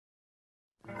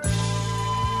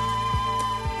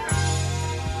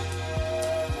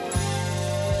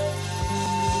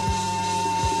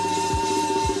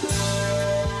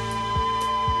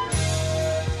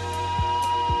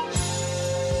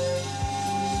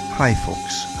Hi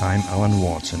folks, I'm Alan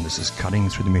Watts and this is Cutting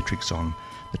Through the Matrix on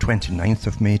the 29th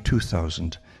of May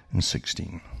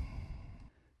 2016.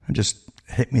 It just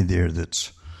hit me there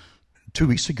that 2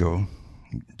 weeks ago,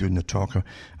 doing the talk,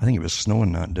 I think it was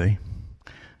snowing that day,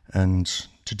 and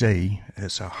today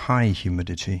it's a high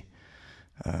humidity,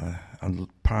 and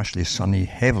partially sunny,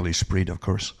 heavily sprayed of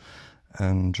course,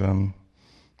 and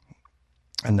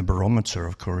the barometer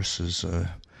of course is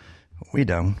way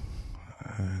down.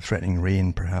 Threatening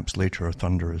rain perhaps later or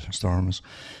thunderstorms,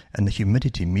 and the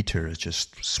humidity meter is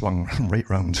just swung right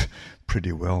round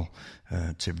pretty well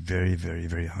to very, very,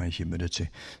 very high humidity.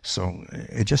 So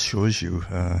it just shows you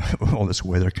all this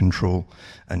weather control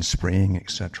and spraying,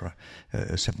 etc.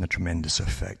 Is having a tremendous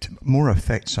effect. More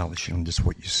effects actually than just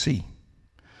what you see.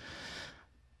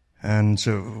 And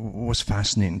what's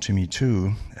fascinating to me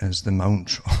too is the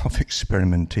amount of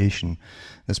experimentation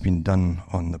that's been done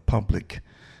on the public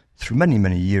through many,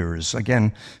 many years.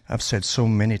 Again, I've said so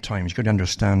many times, you've got to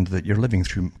understand that you're living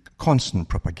through constant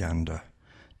propaganda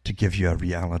to give you a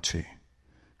reality.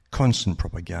 Constant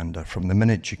propaganda. From the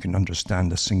minute you can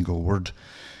understand a single word,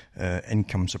 in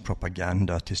comes the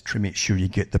propaganda to make sure you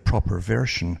get the proper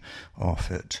version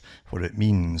of it, what it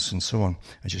means, and so on.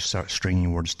 As you start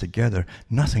stringing words together,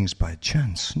 nothing's by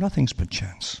chance. Nothing's by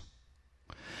chance.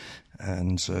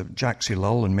 And Jacques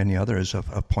Ellul and many others have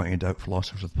pointed out,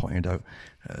 philosophers have pointed out,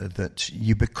 that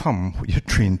you become what you're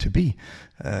trained to be.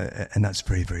 And that's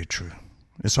very, very true.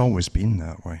 It's always been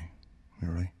that way,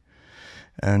 really.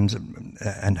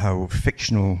 And how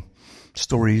fictional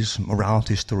stories,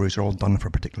 morality stories are all done for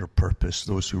a particular purpose,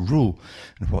 those who rule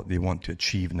and what they want to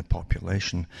achieve in the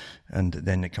population. And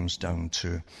then it comes down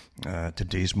to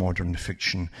today's modern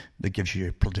fiction that gives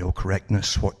you political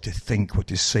correctness, what to think, what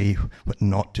to say, what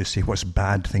not to say, what's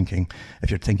bad thinking. If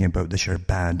you're thinking about this, you're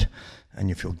bad and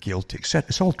you feel guilty, etc.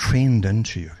 It's all trained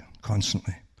into you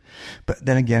constantly. But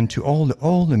then again, to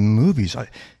all the movies, I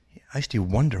used to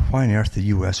wonder why on earth the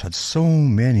US had so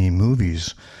many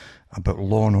movies about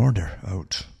law and order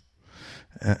out.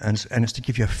 And it's to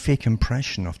give you a fake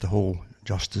impression of the whole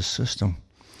justice system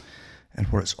and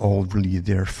what it's all really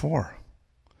there for.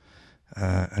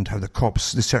 And how the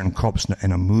certain cops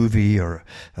in a movie or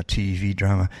a TV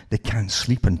drama, they can't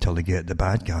sleep until they get the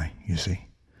bad guy, you see.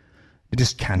 They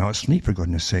just cannot sleep, for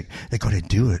goodness sake. They've got to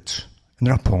do it. And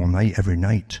they're up all night, every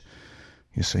night,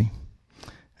 you see.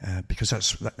 Because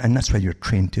that's why you're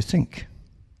trained to think.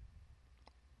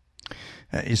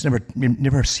 You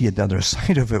never see the other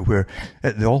side of it where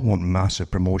they all want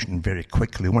massive promotion very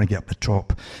quickly. They want to get up the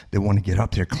top. They want to get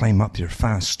up there, climb up there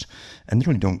fast. And they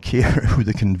really don't care who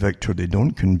they convict or they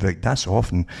don't convict. That's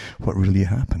often what really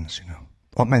happens, you know.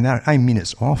 I mean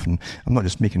it's often. I'm not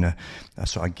just making a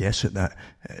sort of guess at that.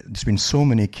 There's been so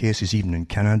many cases, even in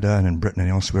Canada and in Britain and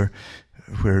elsewhere,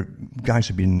 where guys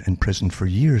have been in prison for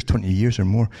years, 20 years or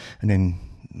more, and then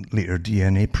later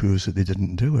DNA proves that they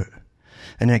didn't do it.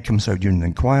 And then it comes out during the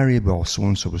inquiry, well,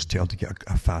 so-and-so was told to get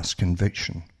a fast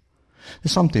conviction. They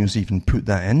sometimes even put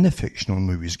that in the fictional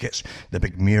movies. The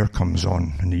big mayor comes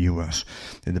on in the US,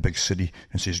 in the big city,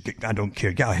 and says, I don't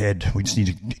care, get ahead. We just need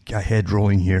to get ahead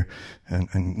rolling here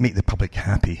and make the public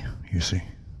happy, you see.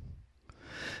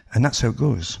 And that's how it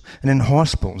goes. And in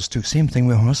hospitals, too, same thing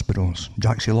with hospitals.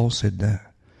 Jacques Ellul said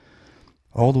that.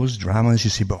 All those dramas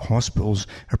you see about hospitals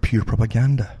are pure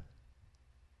propaganda.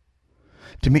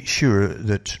 To make sure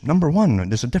that, number one,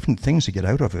 there's different things to get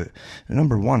out of it.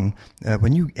 Number one,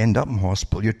 when you end up in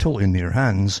hospital, you're totally in their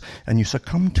hands and you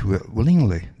succumb to it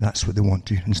willingly. That's what they want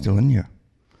to instill in you.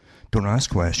 Don't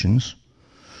ask questions.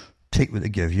 Take what they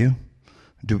give you.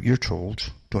 Do what you're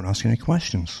told. Don't ask any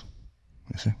questions.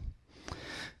 You see?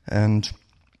 And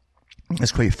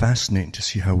it's quite fascinating to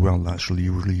see how well that's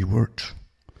really worked.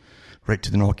 Right to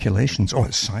the inoculations. Oh,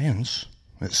 it's science.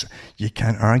 You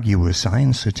can't argue with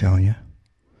science, I tell you.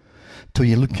 Till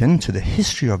you look into the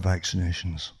history of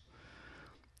vaccinations.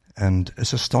 And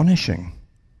it's astonishing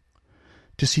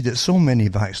to see that so many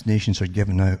vaccinations are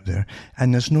given out there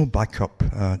and there's no backup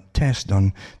test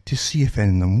done to see if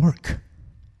any of them work.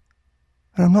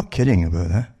 And I'm not kidding about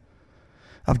that.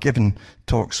 I've given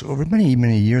talks over many,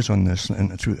 many years on this,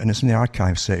 and it's in the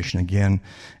archive section again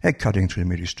at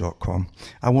cuttingthroughthematrix.com.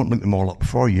 I won't look them all up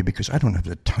for you because I don't have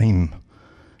the time,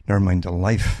 never mind the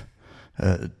life,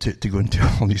 to go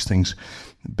into all these things.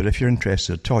 But if you're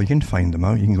interested at all, you can find them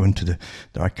out. You can go into the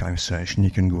archive section.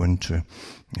 You can go into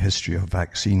history of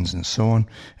vaccines and so on,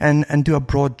 and do a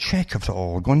broad check of it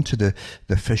all. Go into the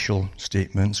official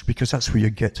statements, because that's where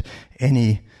you get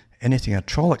anything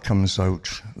at all that comes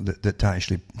out that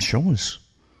actually shows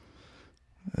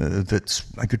that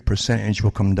a good percentage will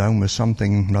come down with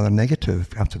something rather negative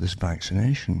after this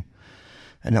vaccination.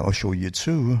 And that will show you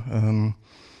too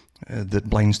that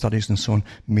blind studies and so on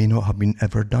may not have been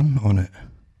ever done on it.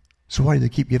 So why do they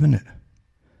keep giving it?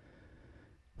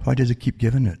 Why do they keep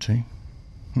giving it, eh?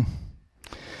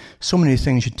 So many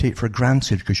things you take for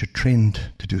granted because you're trained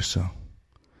to do so.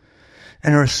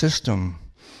 In our system,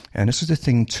 and this is the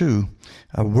thing too,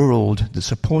 a world that's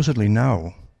supposedly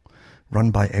now run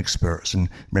by experts, and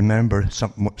remember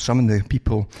some of the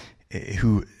people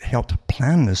who helped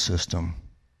plan this system,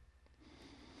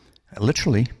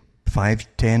 literally 5,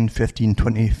 10, 15,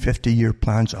 20, 50-year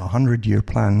plans, 100-year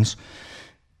plans,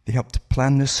 they helped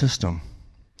plan this system.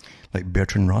 Like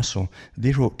Bertrand Russell,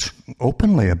 they wrote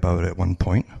openly about it at one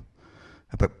point,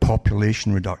 about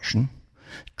population reduction,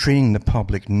 training the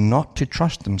public not to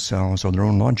trust themselves or their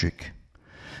own logic,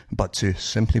 but to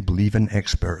simply believe in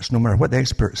experts. No matter what the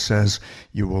expert says,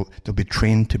 they'll be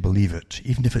trained to believe it,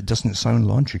 even if it doesn't sound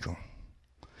logical.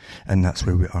 And that's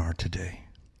where we are today.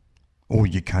 Oh,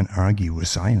 you can't argue with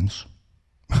science.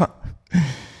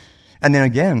 And then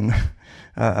again,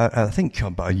 I think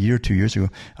about a year or 2 years ago,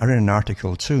 I read an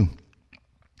article too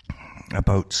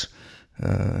about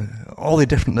all the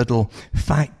different little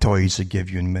factoids they give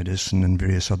you in medicine and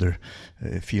various other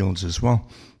fields as well.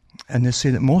 And they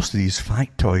say that most of these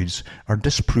factoids are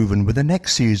disproven with the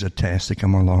next series of tests they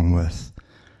come along with.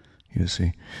 You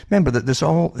see, remember that there's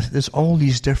all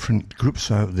these different groups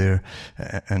out there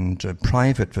and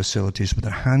private facilities with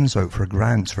their hands out for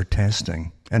grants for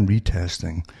testing and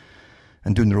retesting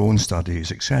and doing their own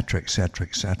studies, etc., etc.,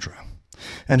 etc.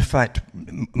 In fact,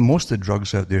 most of the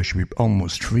drugs out there should be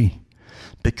almost free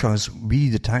because we,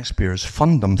 the taxpayers,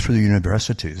 fund them through the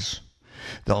universities.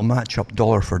 They'll match up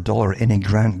dollar for dollar any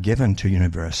grant given to a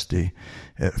university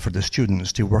for the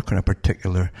students to work on a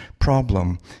particular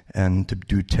problem and to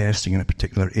do testing in a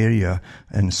particular area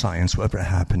in science, whatever it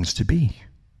happens to be.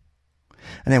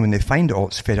 And then when they find it all,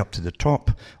 it's fed up to the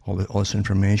top, all this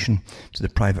information to the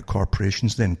private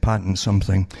corporations, then patent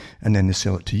something, and then they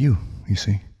sell it to you, you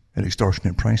see, at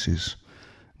extortionate prices.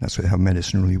 That's how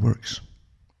medicine really works.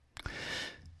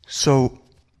 So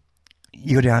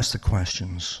you got to ask the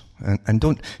questions. And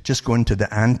don't just go into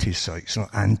the anti-sites,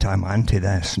 I'm anti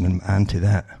this and I'm anti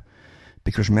that.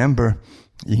 Because remember,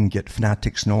 you can get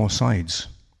fanatics on all sides.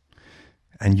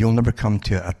 And you'll never come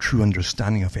to a true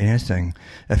understanding of anything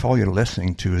if all you're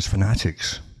listening to is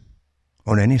fanatics.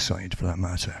 On any side, for that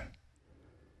matter.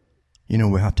 You know,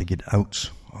 we have to get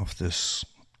out of this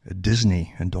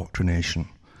Disney indoctrination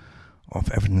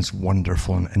of everything's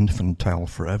wonderful and infantile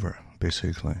forever,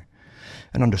 basically.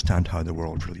 And understand how the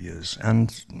world really is.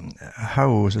 And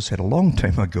how, as I said a long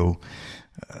time ago,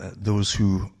 those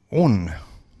who own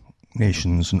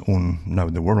nations and own now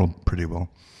the world pretty well,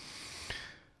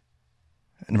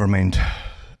 never mind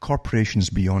corporations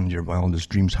beyond your wildest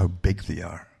dreams, how big they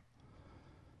are.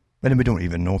 And we don't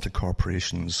even know if the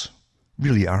corporations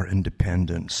really are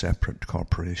independent, separate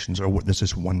corporations, or what, there's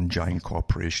this one giant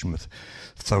corporation with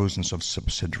thousands of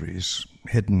subsidiaries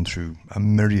hidden through a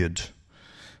myriad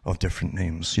of different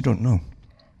names. You don't know.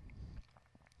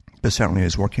 But certainly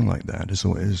it's working like that, as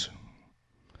though it is.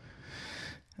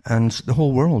 And the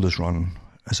whole world is run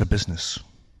as a business.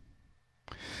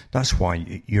 That's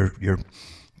why your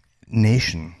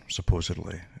nation,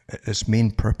 supposedly, its main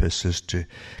purpose is to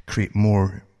create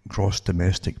more gross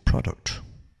domestic product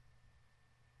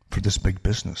for this big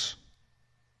business.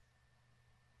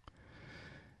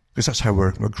 Because that's how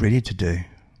we're graded today.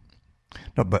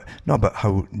 Not about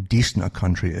how decent a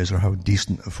country is or how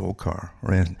decent the folk are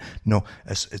or anything. No,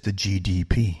 it's the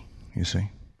GDP, you see,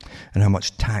 and how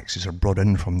much taxes are brought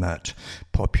in from that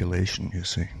population, you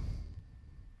see.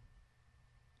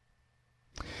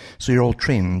 So you're all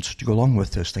trained to go along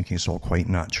with this, thinking it's all quite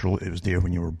natural. It was there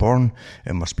when you were born.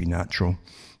 It must be natural,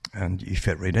 and you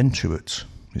fit right into it,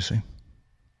 you see.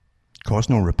 Cause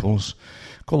no ripples.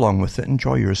 Go along with it.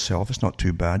 Enjoy yourself. It's not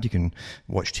too bad. You can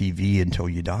watch TV until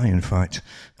you die, in fact.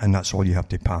 And that's all you have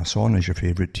to pass on as your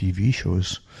favourite TV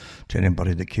shows to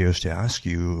anybody that cares to ask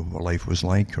you what life was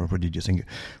like or what did you think.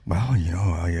 Well, you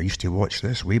know, I used to watch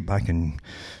this way back in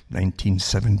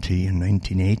 1970 and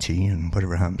 1980 and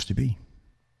whatever it happens to be.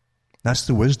 That's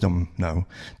the wisdom now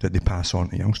that they pass on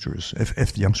to youngsters,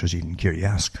 if the youngsters even care to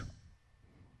ask.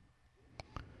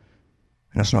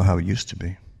 And that's not how it used to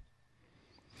be.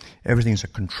 Everything's a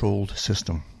controlled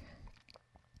system.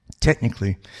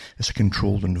 Technically, it's a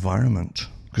controlled environment,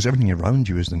 because everything around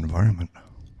you is the environment,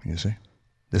 you see.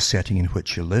 The setting in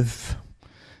which you live,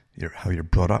 how you're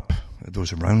brought up,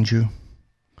 those around you,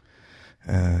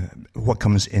 what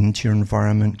comes into your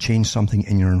environment. Change something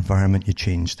in your environment, you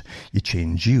change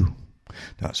you.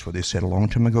 That's what they said a long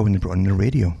time ago when they brought in the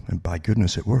radio, and by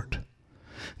goodness it worked.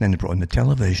 Then they brought in the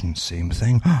television, same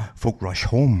thing. Folk rush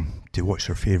home to watch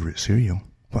their favourite serial.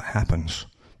 What happens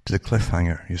to the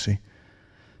cliffhanger, you see?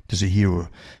 Does the hero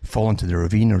fall into the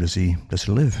ravine, or does he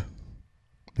live?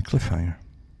 The cliffhanger.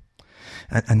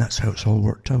 And that's how it's all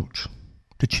worked out,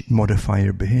 to modify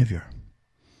your behaviour.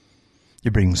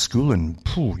 You bring school in,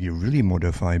 you really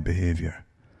modify behaviour.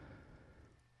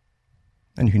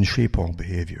 And you can shape all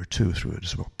behaviour too through it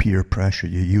as well. Peer pressure,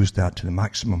 you use that to the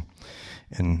maximum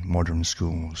in modern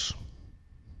schools.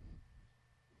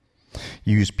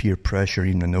 You use peer pressure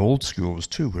even in the old schools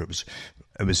too, where it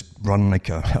was run like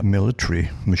a military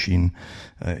machine.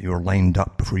 You were lined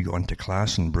up before you got into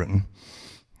class in Britain.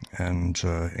 And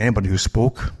anybody who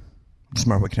spoke, doesn't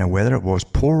matter what kind of weather it was,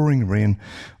 pouring rain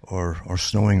or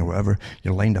snowing or whatever,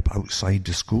 you're lined up outside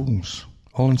the schools,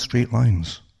 all in straight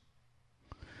lines.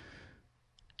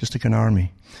 Just like an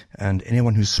army. And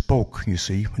anyone who spoke, you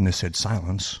see, when they said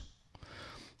silence,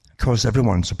 caused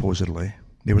everyone, supposedly,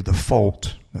 they were the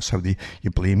fault. That's how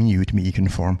you blame you to make you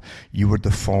conform. You were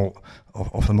the fault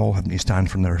of them all having to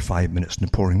stand for another 5 minutes in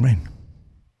the pouring rain.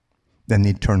 Then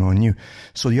they'd turn on you.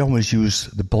 So you always use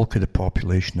the bulk of the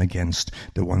population against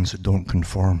the ones that don't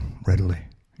conform readily,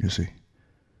 you see.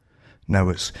 Now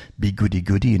it's be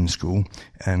goody-goody in school,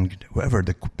 and whatever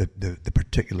the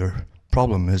particular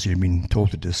problem is you've been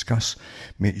told to discuss,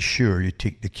 make sure you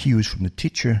take the cues from the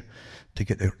teacher to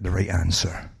get the right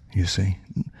answer, you see.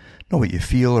 Not what you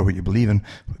feel or what you believe in,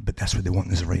 but that's what they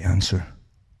want, is the right answer.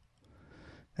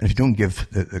 And if you don't give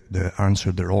the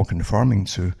answer they're all conforming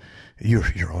to,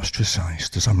 you're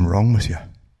ostracized. There's something wrong with you.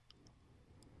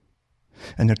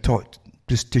 And they're taught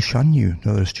just to shun you,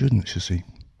 the other students, you see.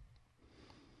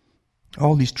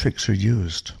 All these tricks are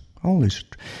used.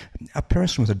 A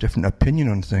person with a different opinion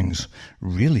on things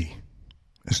really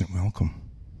isn't welcome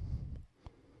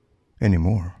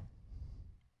anymore.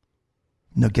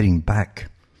 Now, getting back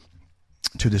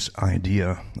to this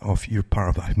idea of you're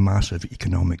part of a massive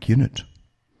economic unit.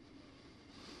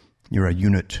 You're a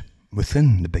unit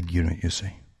within the big unit, you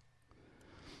see.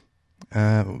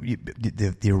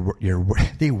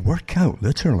 They work out,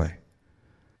 literally.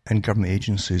 And government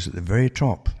agencies at the very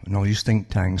top, and all these think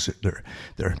tanks that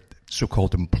they're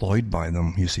so-called employed by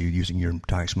them, you see, using your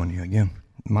tax money again.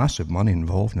 Massive money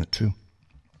involved in it too.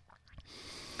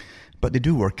 But they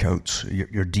do work out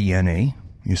your DNA,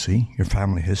 you see, your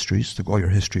family histories, all your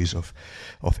histories of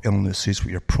illnesses,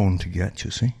 what you're prone to get,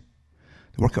 you see.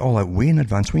 They work it all out way in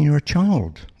advance. When you're a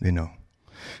child, they know.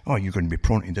 Oh, you're going to be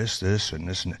prone to this, and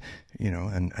this, and you know,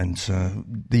 and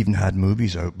they even had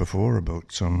movies out before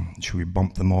about should we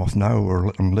bump them off now or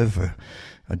let them live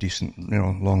a decent,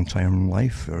 long time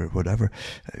life or whatever.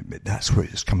 That's where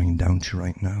it's coming down to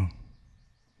right now.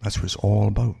 That's what it's all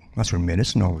about. That's where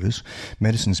medicine all is.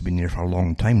 Medicine's been there for a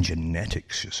long time.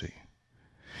 Genetics, you see.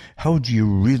 How do you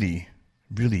really,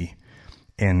 really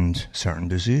end certain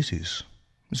diseases?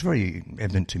 It was very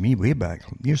evident to me way back,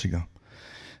 years ago,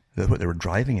 that what they were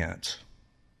driving at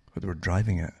was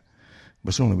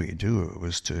the only way to do it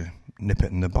was to nip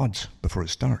it in the bud before it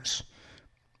starts.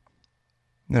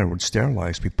 In other words,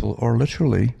 sterilize people, or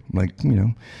literally,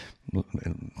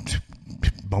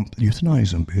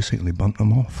 euthanize them, basically, bump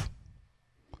them off.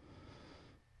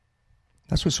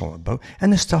 That's what it's all about.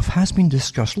 And this stuff has been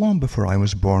discussed long before I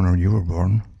was born or you were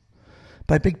born,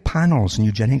 by big panels in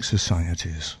eugenics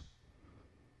societies.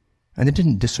 And they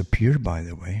didn't disappear, by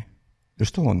the way. They're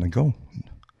still on the go.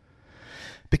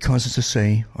 Because, as I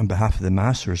say, on behalf of the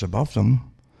masters above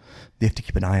them, they have to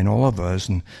keep an eye on all of us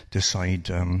and decide,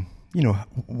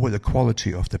 what the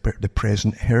quality of the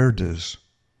present herd is.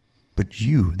 But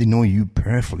they know you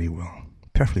perfectly well.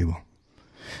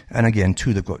 And again,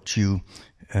 too, they've got you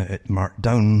marked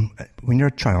down. When you're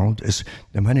a child, is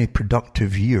how many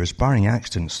productive years, barring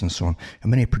accidents and so on, how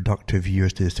many productive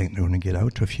years do they think they're going to get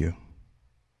out of you?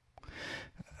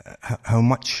 How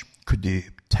much could they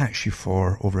tax you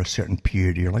for over a certain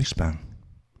period of your lifespan?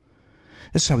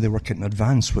 This is how they work it in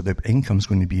advance, what the income's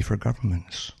going to be for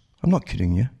governments. I'm not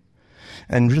kidding you.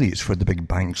 And really it's for the big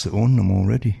banks that own them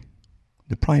already.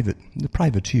 The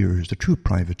privateers, the true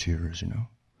privateers,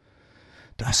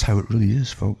 That's how it really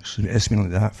is, folks. It's been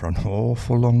like that for an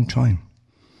awful long time.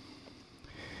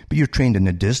 But you're trained in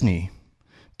the Disney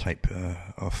type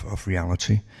of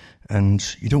reality, and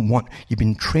you've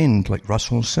been trained, like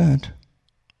Russell said,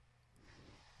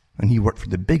 and he worked for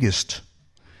the biggest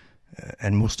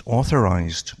and most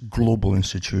authorized global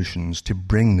institutions to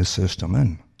bring the system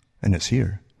in, and it's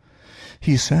here.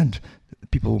 He said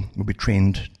that people will be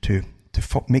trained to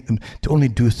make them, to only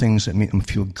do things that make them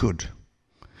feel good,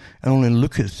 and only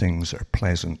look at things that are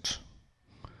pleasant.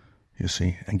 you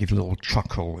see, and give you a little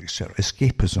chuckle, etc.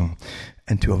 Escapism,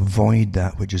 and to avoid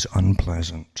that which is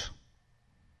unpleasant.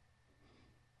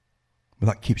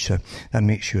 But that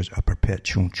makes you a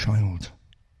perpetual child.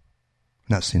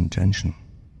 That's the intention.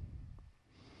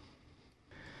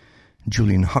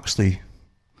 Julian Huxley,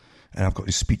 and I've got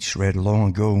his speech read long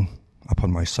ago up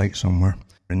on my site somewhere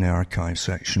in the archive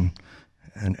section,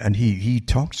 and he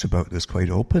talks about this quite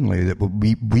openly, that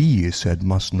we, he said,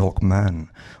 must knock man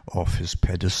off his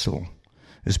pedestal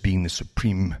as being the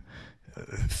supreme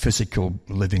physical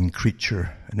living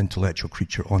creature, an intellectual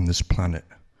creature on this planet.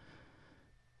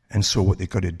 And so what they've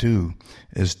got to do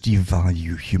is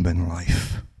devalue human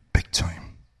life. Big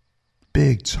time.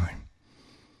 Big time.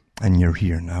 And you're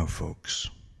here now, folks.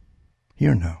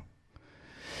 Here now.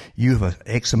 You have an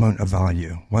X amount of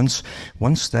value. Once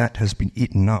that has been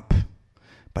eaten up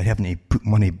by having to put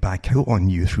money back out on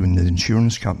you through the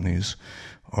insurance companies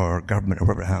or government or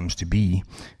whatever it happens to be,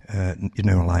 you're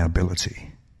now a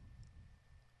liability.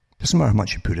 Doesn't matter how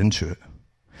much you put into it.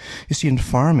 You see, in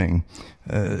farming,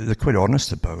 they're quite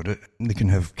honest about it. They can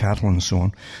have cattle and so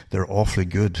on. They're awfully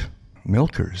good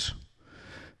milkers.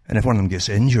 And if one of them gets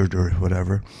injured or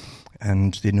whatever,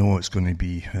 and they know it's going to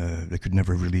be, they could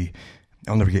never really,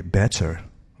 they'll never get better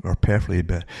or perfectly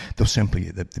better, they'll simply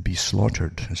get the beast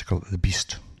slaughtered. It's called the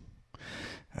beast.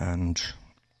 And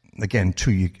again,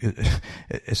 too,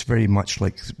 it's very much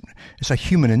like, it's a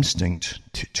human instinct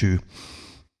to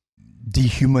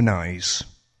dehumanize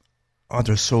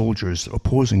other soldiers,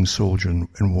 opposing soldiers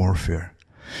in warfare.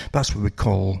 That's what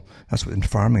in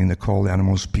farming they call the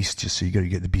animals beasts, you see. You got to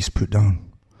get the beast put down.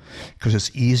 Because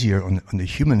it's easier on the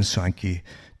human psyche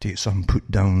to get something put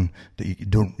down that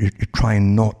you're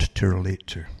trying not to relate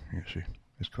to, you see.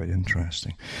 It's quite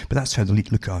interesting. But that's how they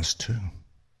look at us too.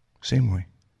 Same way.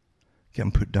 Get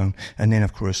them put down. And then,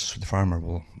 of course, the farmer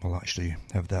will actually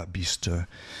have that beast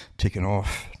taken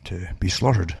off to be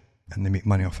slaughtered. And they make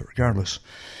money off it regardless.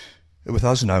 With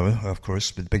us now, of course,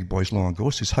 the big boys long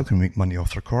ago says, how can we make money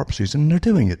off their corpses? And they're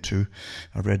doing it too.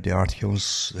 I've read the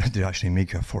articles. They actually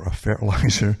make a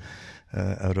fertilizer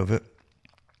out of it.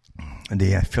 And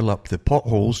they fill up the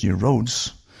potholes in your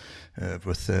roads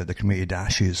with the cremated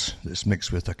ashes that's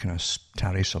mixed with a kind of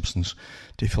tarry substance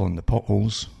to fill in the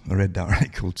potholes. I read that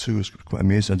article too. It's quite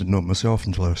amazing. I didn't know it myself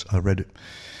until I read it.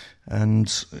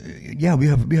 And yeah, we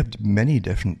have many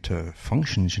different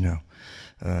functions, you know.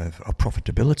 Of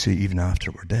profitability even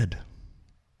after we're dead.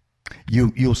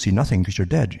 You'll see nothing because you're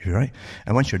dead, right?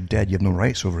 And once you're dead, you have no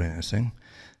rights over anything.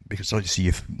 Because obviously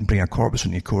you bring a corpus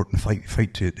into court and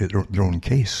fight to their own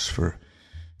case for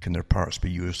can their parts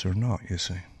be used or not, you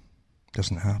see.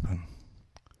 Doesn't happen.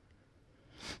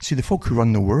 See, the folk who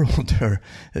run the world,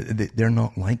 they're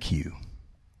not like you.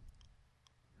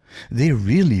 They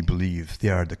really believe they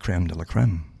are the creme de la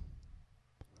creme.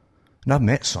 And I've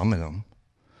met some of them.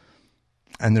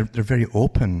 And they're very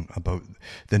open about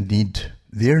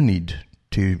their need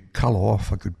to cull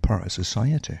off a good part of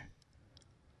society.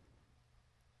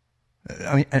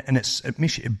 I mean, and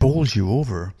it bowls you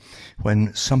over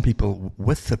when some people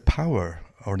with the power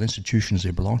or the institutions they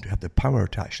belong to have the power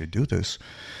to actually do this,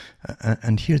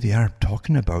 and here they are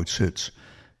talking about it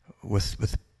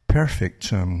with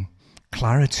perfect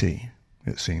clarity,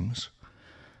 it seems,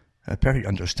 a perfect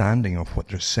understanding of what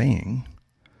they're saying.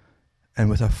 And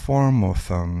with a form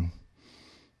of,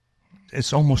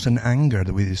 it's almost an anger,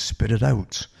 the way they spit it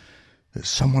out, that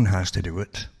someone has to do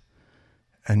it.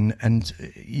 And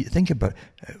you think about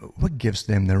what gives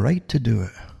them the right to do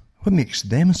it? What makes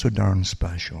them so darn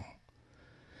special?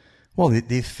 Well,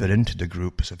 they fit into the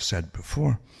group, as I've said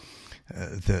before,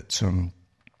 that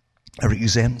are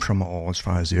exempt from it all as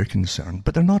far as they're concerned,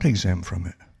 but they're not exempt from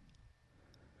it.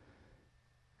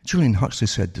 Julian Huxley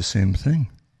said the same thing.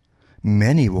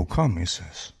 Many will come, he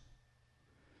says,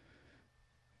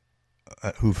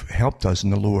 who've helped us in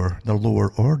the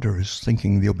lower orders,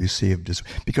 thinking they'll be saved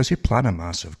because he planned a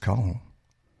massive cull.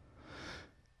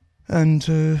 And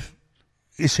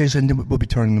he says, and we'll be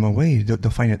turning them away. They'll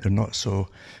find that they're not so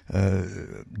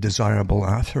desirable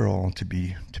after all to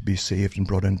be saved and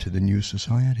brought into the new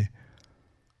society.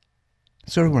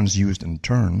 So everyone's used in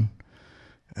turn,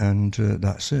 and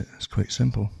that's it. It's quite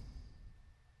simple.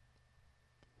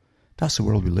 That's the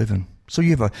world we live in. So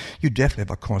you definitely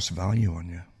have a cost value on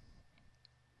you.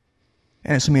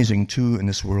 And it's amazing too in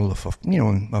this world of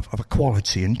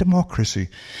equality and democracy,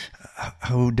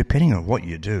 how depending on what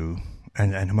you do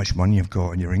and how much money you've got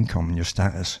and your income and your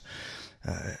status,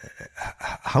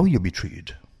 how you'll be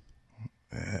treated.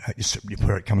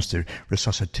 Where it comes to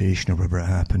resuscitation or whatever it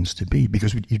happens to be,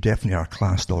 because you definitely are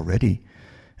classed already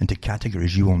into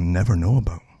categories you will never know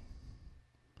about.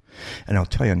 And I'll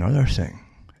tell you another thing.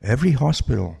 Every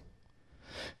hospital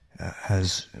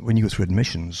has, when you go through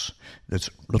admissions, there's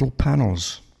little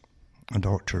panels of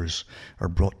doctors are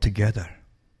brought together.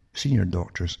 Senior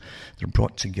doctors, they're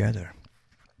brought together.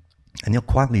 And they'll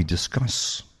quietly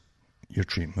discuss your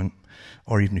treatment,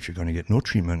 or even if you're going to get no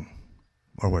treatment,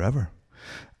 or wherever.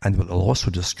 And they'll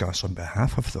also discuss on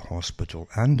behalf of the hospital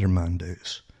and their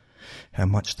mandates how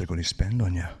much they're going to spend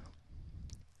on you.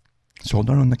 It's all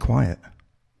done on the quiet.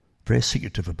 Very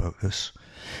secretive about this.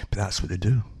 But that's what they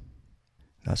do.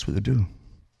 That's what they do.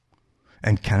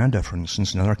 And Canada, for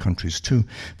instance, and other countries too,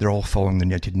 they're all following the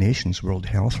United Nations, World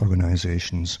Health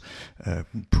Organization's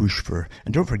push for...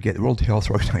 And don't forget, the World Health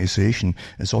Organization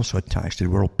is also attached to the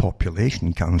World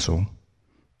Population Council,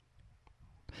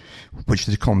 which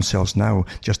they call themselves now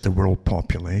just the World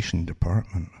Population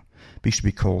Department. It used to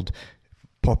be called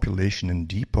Population and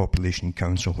Depopulation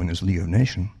Council when it was League of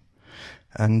Nations.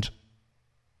 And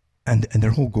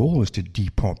their whole goal is to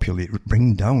depopulate,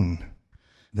 bring down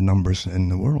the numbers in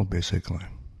the world, basically.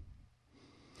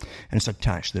 And it's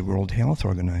attached to the World Health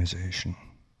Organization.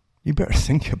 You better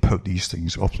think about these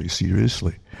things awfully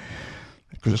seriously,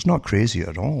 because it's not crazy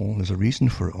at all. There's a reason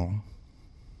for it all.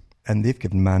 And they've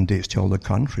given mandates to all the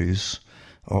countries,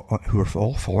 who are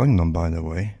all following them, by the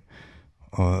way,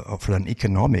 for an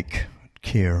economic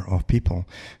care of people,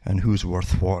 and who's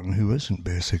worth what and who isn't,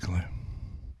 basically.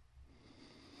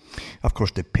 Of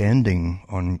course, depending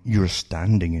on your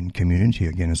standing in community,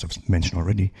 again, as I've mentioned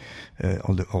already,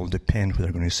 all depend whether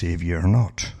they're going to save you or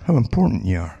not. How important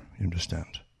you are, you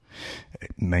understand.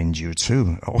 Mind you,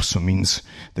 too, it also means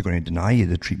they're going to deny you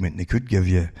the treatment they could give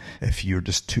you if you're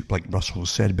just too, like Russell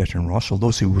said, Bertrand Russell,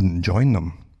 those who wouldn't join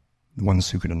them, the ones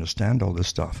who could understand all this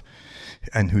stuff,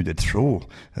 and who did throw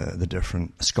the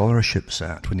different scholarships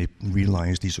at when they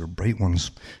realized these are bright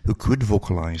ones who could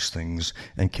vocalize things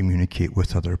and communicate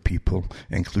with other people,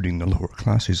 including the lower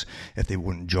classes. If they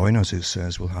wouldn't join us, it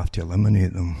says, we'll have to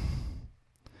eliminate them.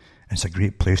 And it's a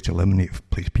great place to eliminate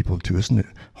people too, isn't it?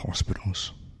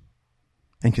 Hospitals.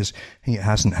 Because it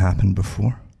hasn't happened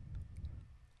before.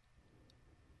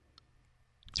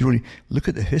 You really look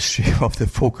at the history of the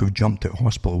folk who've jumped at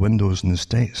hospital windows in the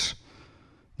States.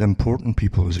 The important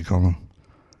people, as they call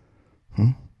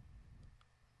them.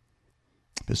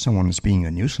 But someone is being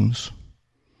a nuisance.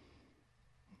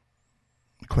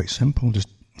 Quite simple, just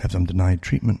have them denied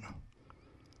treatment.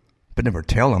 But never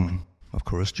tell them, of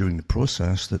course, during the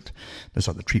process that there's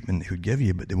other treatment they could give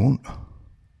you, but they won't.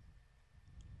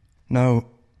 Now,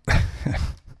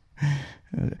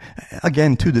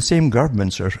 again, too, the same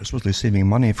governments are supposedly saving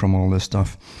money from all this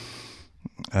stuff,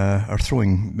 are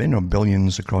throwing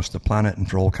billions across the planet and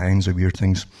for all kinds of weird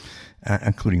things,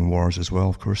 including wars as well,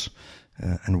 of course.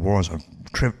 And wars are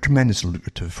tremendously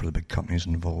lucrative for the big companies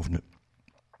involved in it.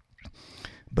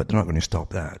 But they're not going to stop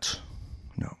that.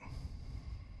 No.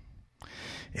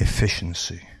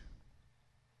 Efficiency.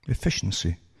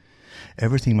 Efficiency.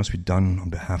 Everything must be done on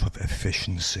behalf of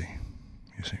efficiency,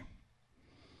 you see.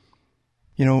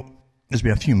 You know, there's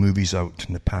been a few movies out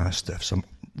in the past that have some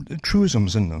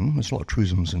truisms in them. There's a lot of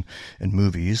truisms in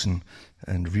movies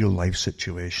and real life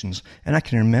situations. And I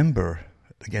can remember,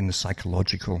 again, the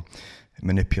psychological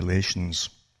manipulations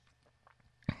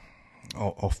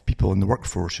of people in the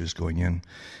workforces going in,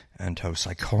 and how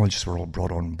psychologists were all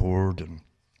brought on board,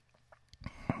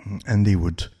 and they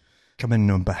would come in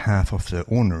on behalf of the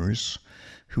owners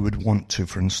who would want to,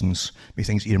 for instance, make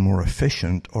things either more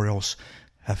efficient or else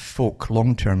have folk,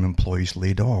 long-term employees,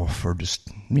 laid off, or just,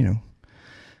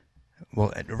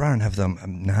 well, rather than have them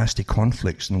nasty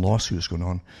conflicts and lawsuits going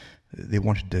on, they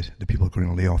wanted the people going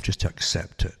to lay off just to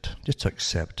accept it.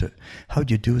 How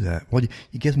do you do that? Well,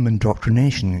 you give them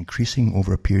indoctrination, increasing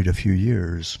over a period of a few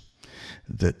years,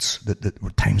 that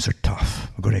where times are tough.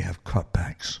 We're going to have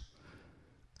cutbacks.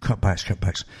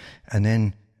 And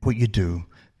then what you do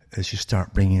is you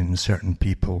start bringing in certain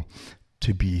people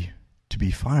to be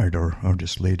fired or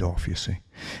just laid off, you see.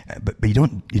 But you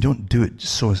don't do it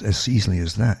so as easily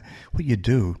as that. What you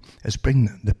do is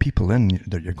bring the people in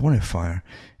that you're going to fire,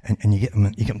 and you get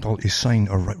them all to sign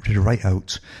or write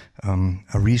out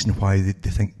a reason why they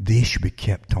think they should be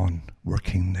kept on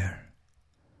working there.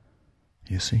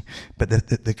 You see, but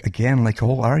again, like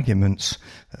all arguments,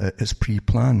 it's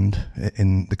pre-planned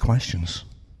in the questions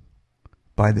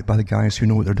by the guys who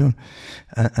know what they're doing,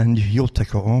 and you'll take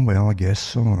it on. Well, I guess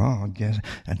so. I guess,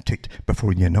 and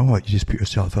before you know it, you just put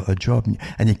yourself out of a job,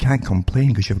 and you can't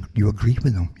complain because you agree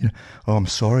with them. Oh, I'm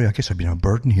sorry. I guess I've been a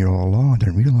burden here all along. I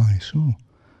didn't realize. Oh,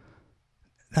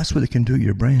 that's what they can do to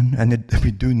your brain, and they've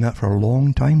been doing that for a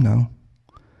long time now.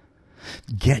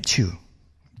 Get you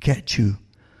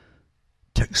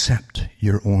to accept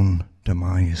your own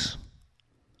demise.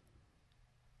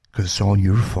 because it's all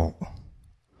your fault.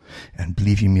 And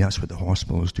believe you me, that's what the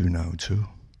hospitals do now too.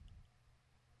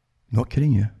 Not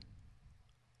kidding you.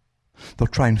 They'll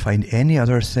try and find any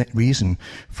other reason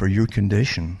for your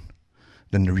condition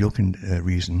than the real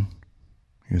reason,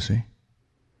 you see.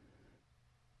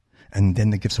 And then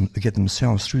they give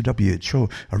themselves, through WHO,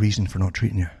 a reason for not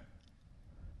treating you.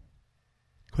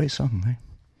 Quite something, eh?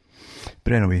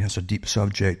 But anyway, that's a deep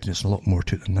subject, and there's a lot more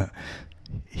to it than that.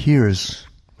 Here's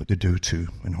what they do too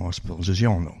in hospitals, as you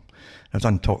all know. I've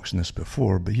done talks on this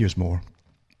before, but here's more.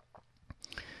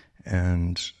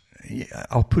 And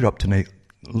I'll put up tonight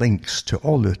links to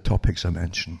all the topics I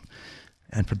mentioned.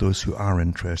 And for those who are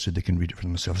interested, they can read it for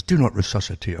themselves. Do not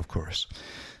resuscitate, of course.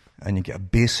 And you get a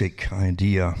basic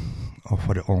idea of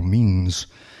what it all means.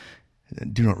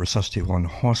 Do not resuscitate while in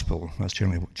hospital. That's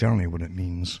generally what it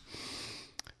means.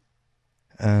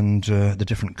 And the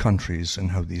different countries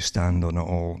and how they stand on it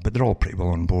all. But they're all pretty well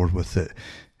on board with it.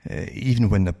 Even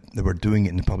when they were doing it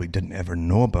and the public didn't ever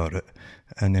know about it,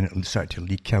 and then it started to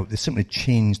leak out, they simply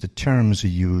changed the terms they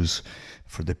use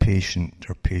for the patient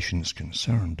or patients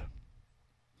concerned.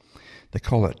 They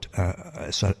call it,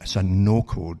 it's a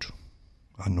no-code.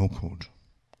 A no-code.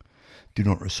 Do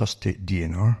not resuscitate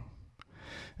DNR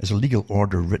is a legal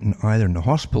order written either in the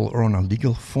hospital or on a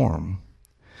legal form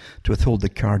to withhold the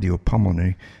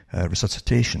cardiopulmonary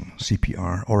resuscitation,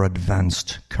 CPR, or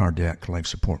advanced cardiac life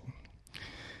support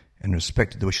in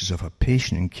respect to the wishes of a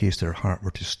patient in case their heart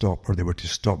were to stop or they were to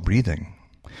stop breathing.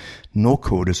 No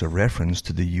code is a reference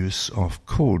to the use of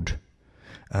code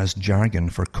as jargon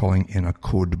for calling in a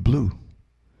code blue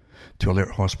to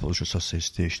alert hospital's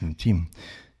resuscitation team.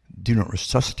 Do not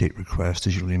resuscitate request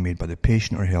is usually made by the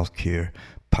patient or healthcare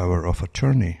power of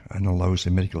attorney and allows the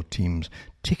medical teams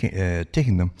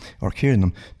taking them or carrying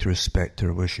them to respect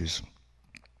their wishes.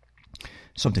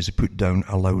 Sometimes they put down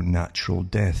allow natural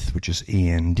death, which is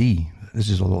AND. This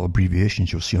is a lot of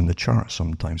abbreviations you'll see on the chart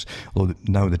sometimes, although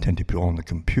now they tend to put it on the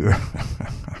computer.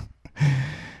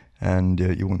 And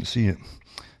you won't see it.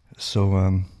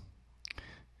 So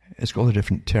it's got all the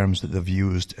different terms that they've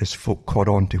used as folk caught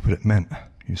on to what it meant,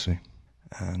 you see.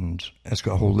 And it's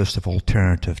got a whole list of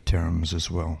alternative terms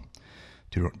as well.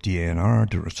 Do not DNR,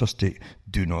 do not resuscitate,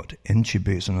 do not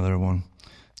intubate is another one,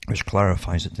 which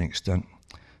clarifies it to an extent.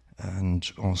 And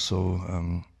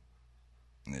also,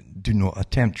 do not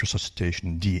attempt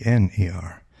resuscitation,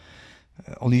 DNAR.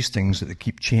 All these things that they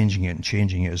keep changing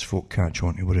it as folk catch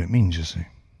on to what it means, you see.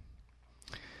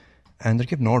 And they're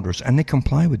given orders, and they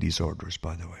comply with these orders,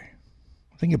 by the way.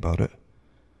 Think about it.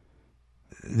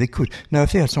 They could. Now,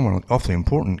 if they had someone awfully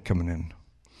important coming in,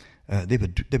 they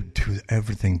would do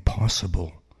everything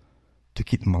possible to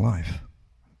keep them alive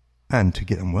and to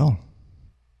get them well.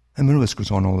 And we know this goes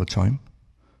on all the time.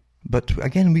 But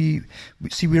again,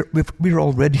 we're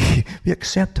already, we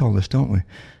accept all this, don't we?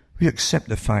 We accept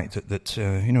the fact that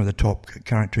the top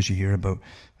characters you hear about,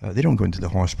 they don't go into the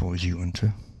hospital as you want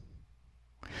to.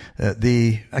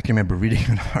 I can remember reading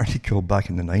an article back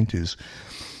in the 90s,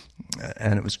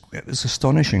 and it was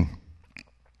astonishing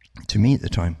to me at the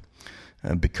time,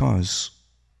 because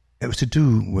it was to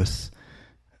do with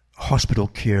hospital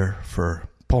care for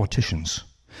politicians.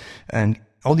 And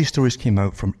all these stories came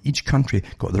out from each country,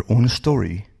 got their own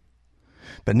story,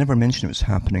 but never mentioned it was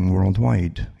happening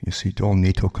worldwide, you see, to all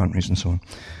NATO countries and so on.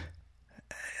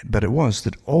 But it was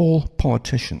that all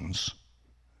politicians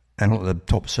and all the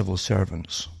top civil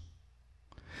servants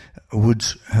would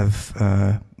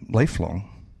have lifelong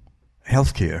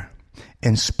health care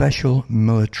in special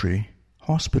military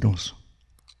hospitals.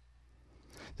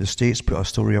 The States put a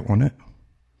story up on it.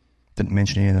 Didn't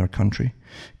mention any other country.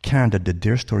 Canada did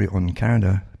their story on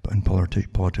Canada and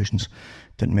politicians.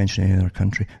 Didn't mention any other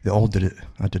country. They all did it.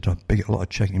 I did a lot of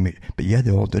checking, but yeah,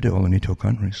 they all did it, all the NATO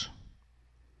countries.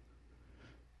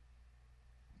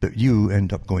 But you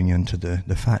end up going into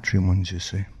the factory ones, you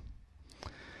see.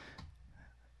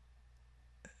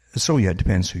 So yeah, it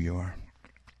depends who you are.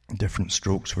 Different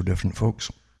strokes for different folks.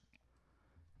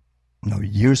 Now,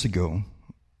 years ago,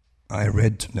 I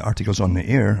read the articles on the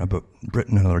air about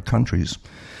Britain and other countries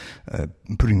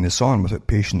putting this on without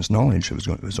patients' knowledge. It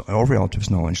was our relatives'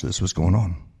 knowledge that this was going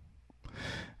on.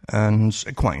 And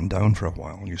it quieted down for a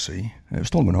while, you see. It was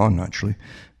still going on, naturally.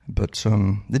 But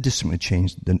they just simply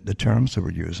changed the terms they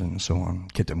were using and so on,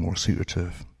 kept it more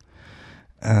secretive.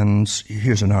 And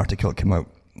here's an article that came out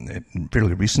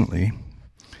fairly recently.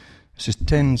 It says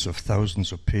tens of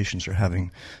thousands of patients are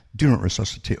having do not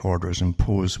resuscitate orders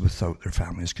imposed without their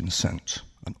family's consent.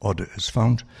 An audit has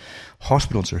found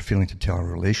hospitals are failing to tell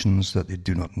relations that they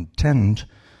do not intend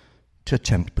to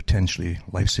attempt potentially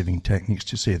life-saving techniques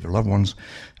to save their loved ones,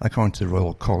 according to the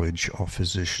Royal College of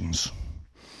Physicians.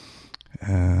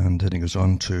 And then he goes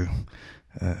on to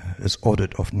his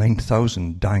audit of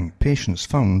 9,000 dying patients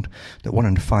found that 1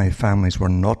 in 5 families were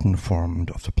not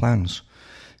informed of the plans,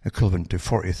 equivalent to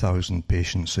 40,000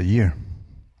 patients a year.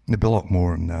 There'll be a lot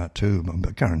more than that too, but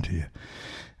I guarantee you.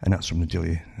 And that's from the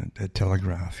Daily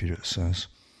Telegraph, here it says.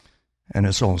 And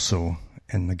it's also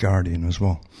in The Guardian as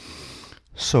well.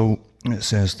 So it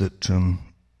says that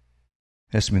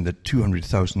estimating that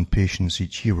 200,000 patients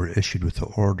each year were issued with the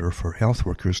order for health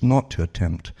workers not to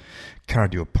attempt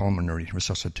cardiopulmonary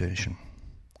resuscitation.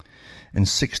 In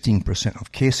 16%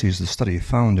 of cases, the study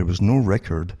found there was no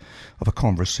record of a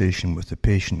conversation with the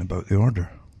patient about the order.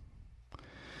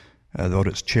 The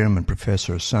audit's chairman,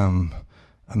 Professor Sam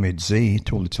Ahmedzai,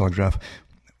 told the Telegraph,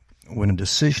 when a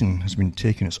decision has been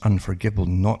taken, it's unforgivable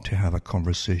not to have a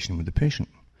conversation with the patient,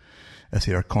 if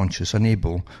they are conscious and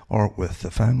able, or with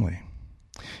the family.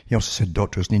 He also said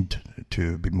doctors need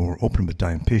to be more open with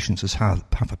dying patients, as half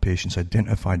of patients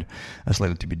identified as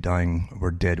likely to be dying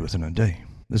were dead within a day.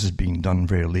 This is being done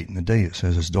very late in the day, it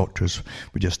says. As doctors,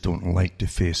 we just don't like to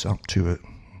face up to it.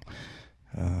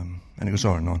 And it goes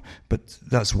on and on. But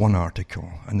that's one article,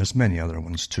 and there's many other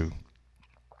ones too.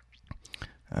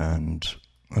 And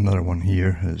another one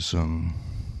here is, where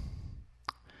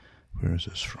is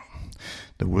this from?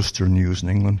 The Worcester News in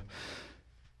England.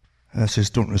 Says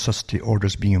don't resuscitate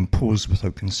orders being imposed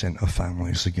without consent of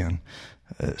families again.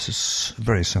 It's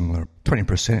very similar.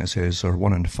 20% it says, or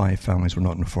 1 in 5 families were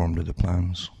not informed of the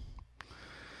plans.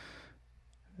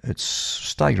 It's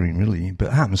staggering really, but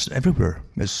it happens everywhere.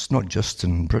 It's not just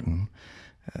in Britain.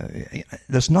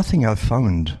 There's nothing I've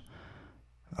found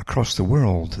across the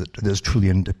world that is truly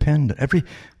independent. Every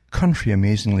country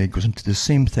amazingly goes into the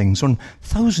same things on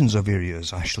thousands of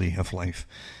areas actually of life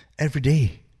every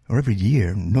day. Or every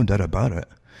year, no doubt about it,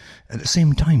 at the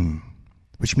same time,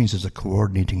 which means there's a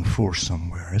coordinating force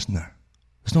somewhere, isn't there?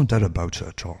 There's no doubt about it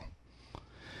at all.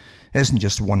 It isn't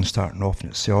just one starting off in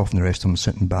itself and the rest of them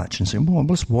sitting back and saying, well,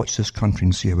 let's watch this country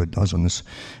and see how it does on this.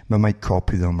 We might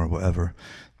copy them or whatever.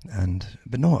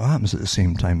 But no, it happens at the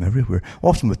same time everywhere,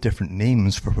 often with different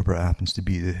names for whatever it happens to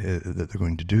be that they're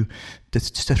going to do,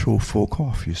 just to throw folk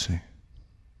off, you see.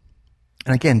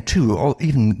 And again, too,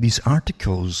 even these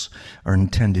articles are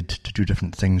intended to do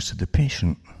different things to the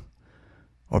patient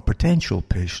or potential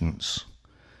patients,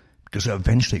 because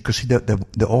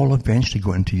they all eventually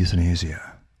go into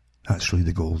euthanasia. That's really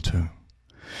the goal too.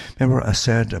 Remember what I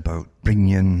said about bringing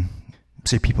in,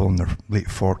 say, people in their late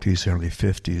 40s, early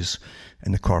 50s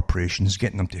in the corporations,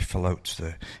 getting them to fill out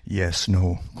the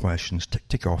yes/no questions,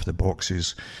 tick off the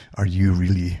boxes. Are you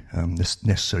really this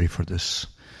necessary for this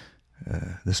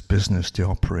business to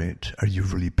operate? Are you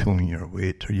really pulling your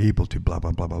weight? Are you able to blah,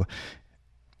 blah, blah, blah?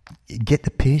 Get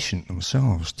the patient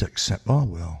themselves to accept, oh,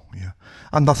 well, yeah.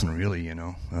 And nothing really,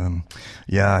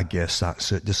 yeah, I guess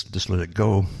that's it. Just let it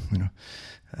go,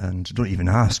 And don't even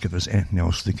ask if there's anything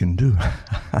else they can do.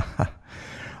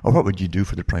 Or what would you do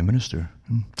for the Prime Minister?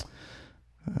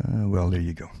 Well, there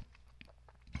you go.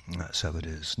 That's how it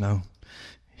is. Now,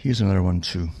 here's another one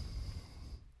too.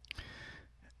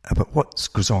 About what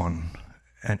goes on,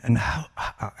 and how,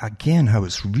 again, how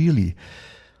it's really,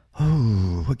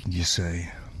 what can you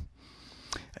say?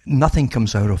 Nothing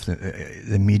comes out of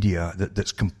the media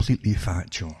that's completely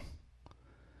factual.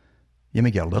 You may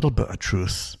get a little bit of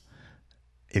truth,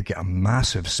 you get a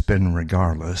massive spin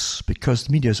regardless, because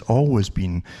the media has always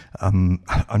been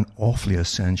an awfully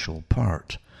essential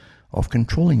part of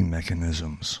controlling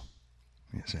mechanisms,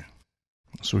 you see.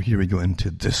 So here we go into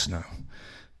this now.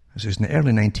 This is in the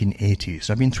early 1980s.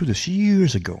 I've been through this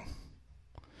years ago.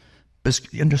 But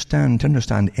to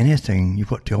understand anything, you've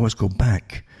got to always go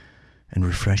back and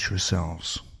refresh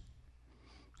yourselves,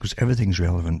 because everything's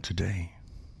relevant today.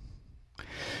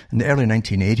 In the early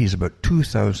 1980s, about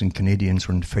 2,000 Canadians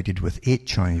were infected with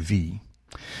HIV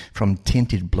from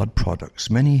tainted blood products.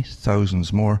 Many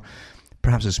thousands more,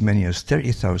 perhaps as many as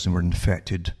 30,000, were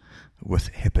infected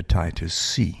with hepatitis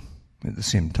C at the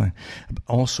same time.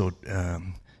 Also,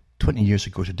 20 years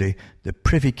ago today, the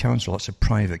Privy Council, that's a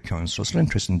private council, it's an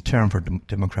interesting term for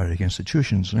democratic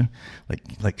institutions,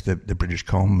 like the British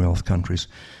Commonwealth countries.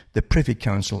 The Privy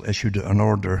Council issued an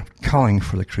order calling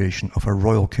for the creation of a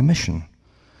Royal Commission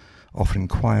of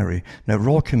Inquiry. Now,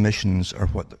 Royal Commissions are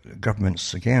what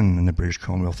governments, again, in the British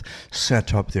Commonwealth,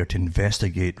 set up there to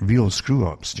investigate real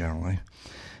screw-ups, generally.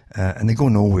 And they go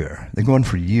nowhere. They go on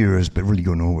for years, but really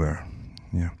go nowhere.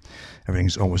 Yeah,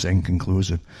 everything's always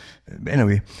inconclusive. But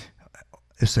anyway,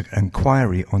 it's an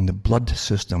inquiry on the blood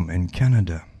system in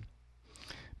Canada,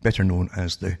 better known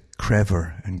as the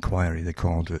Crever Inquiry, they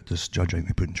called it, this judge I think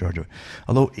they put in charge of it.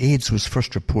 Although AIDS was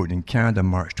first reported in Canada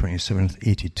March 27th,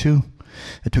 1982,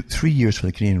 It took 3 years for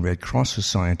the Canadian Red Cross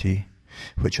Society,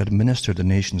 which administered the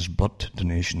nation's blood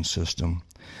donation system,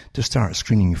 to start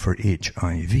screening for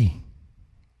HIV.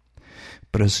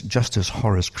 But as Justice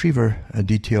Horace Crever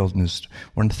detailed in his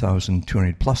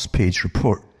 1,200-plus page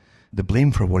report, the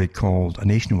blame for what he called a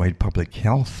nationwide public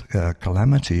health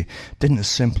calamity didn't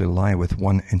simply lie with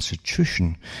one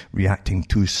institution reacting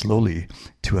too slowly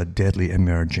to a deadly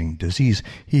emerging disease.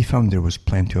 He found there was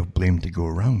plenty of blame to go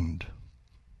around.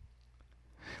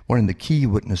 One of the key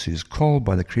witnesses called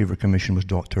by the Crever Commission was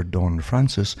Dr. Don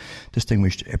Francis,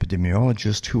 distinguished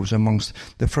epidemiologist who was amongst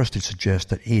the first to suggest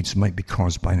that AIDS might be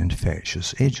caused by an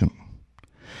infectious agent.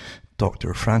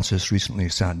 Dr. Francis recently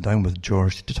sat down with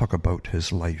George to talk about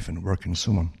his life and work and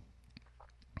so on.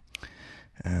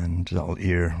 And that'll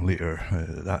air later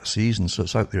that season, so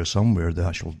it's out there somewhere, the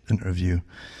actual interview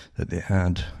that they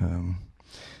had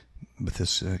with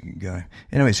this guy.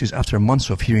 Anyway, it says, after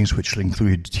months of hearings which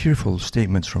included tearful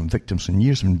statements from victims and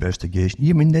years of investigation,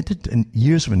 they did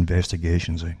years of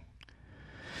investigations,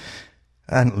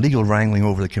 and legal wrangling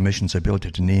over the Commission's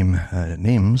ability to name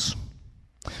names.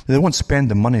 They won't spend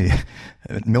the money,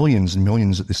 millions and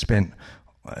millions that they spent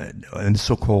in the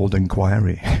so-called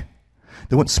inquiry.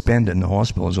 They won't spend it in the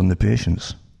hospitals on the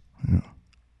patients.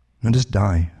 They'll just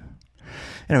die.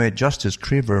 Anyway, Justice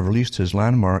Crever released his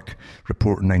landmark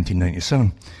report in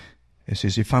 1997. It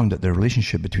says he found that the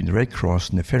relationship between the Red Cross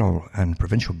and the federal and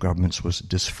provincial governments was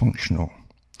dysfunctional.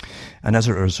 And as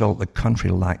a result, the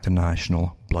country lacked a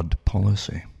national blood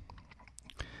policy.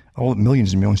 All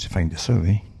millions and millions to find this out,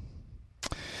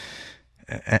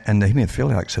 And the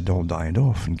hemophiliacs had all died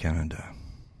off in Canada.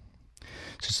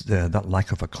 That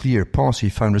lack of a clear policy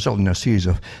found resulted in a series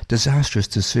of disastrous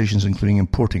decisions, including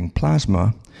importing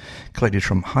plasma collected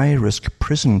from high-risk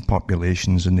prison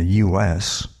populations in the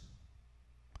US,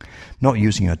 not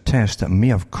using a test that may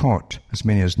have caught as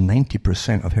many as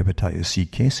 90% of hepatitis C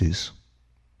cases.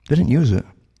 They didn't use it.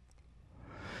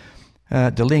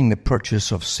 Delaying the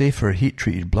purchase of safer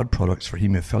heat-treated blood products for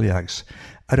hemophiliacs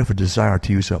out of a desire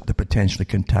to use up the potentially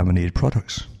contaminated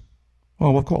products.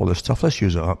 Well, we've got all this stuff, let's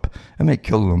use it up. It might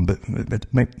kill them, but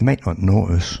it might not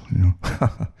notice,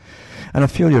 And a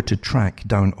failure to track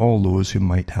down all those who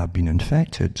might have been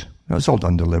infected. That's all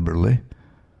done deliberately.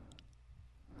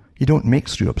 You don't make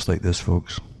screw-ups like this,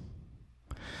 folks.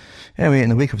 Anyway, in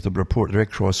the wake of the report, the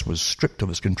Red Cross was stripped of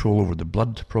its control over the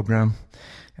blood program,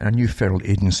 and a new federal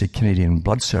agency, Canadian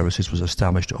Blood Services, was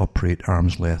established to operate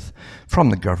arm's length from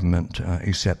the government,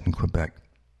 except in Quebec,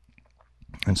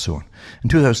 and so on. In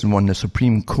 2001, the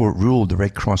Supreme Court ruled the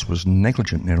Red Cross was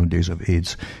negligent in the early days of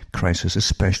AIDS crisis,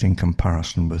 especially in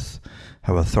comparison with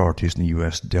how authorities in the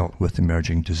US dealt with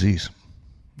emerging disease,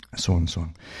 so on and so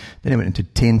on. Then they went into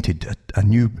Tainted,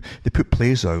 they put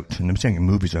plays out, and they were taking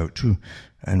movies out too,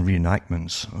 and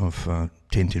reenactments of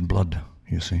Tainted Blood,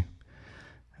 you see.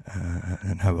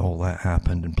 And how all that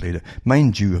happened and played it.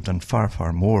 Mind you, I've done far,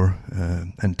 far more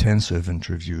intensive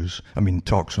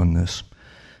talks on this,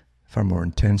 far more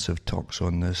intensive talks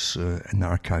on this in the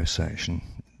archive section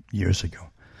years ago.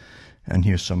 And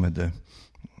here's some of the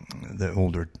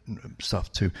older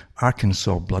stuff too.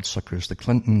 Arkansas bloodsuckers, the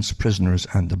Clintons, prisoners,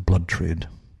 and the blood trade.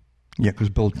 Yeah, because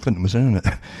Bill Clinton was in it.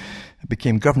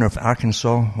 Became governor of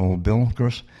Arkansas, old Bill, of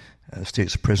course. The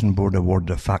state's prison board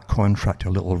awarded a fat contract to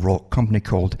a little rock company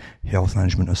called Health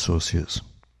Management Associates,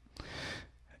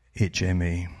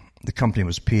 HMA. The company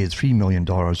was paid $3 million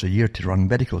a year to run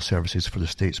medical services for the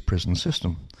state's prison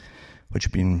system, which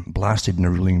had been blasted in a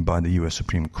ruling by the US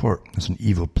Supreme Court as an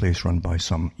evil place run by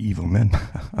some evil men.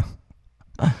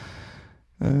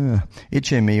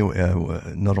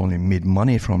 HMA not only made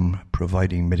money from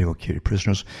providing medical care to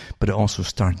prisoners, but it also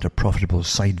started a profitable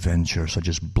side venture such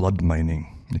as blood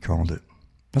mining, they called it.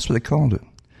 That's what they called it.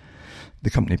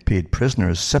 The company paid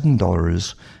prisoners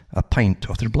 $7 a pint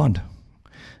of their blood.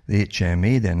 The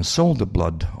HMA then sold the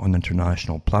blood on the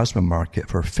international plasma market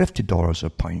for $50 a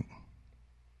pint.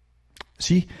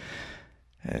 See,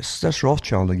 that's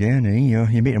Rothschild again, eh?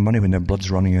 You make your money when their blood's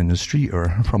running in the street or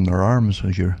from their arms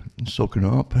as you're soaking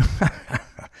it up.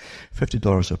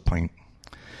 $50 a pint.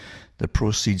 The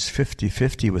proceeds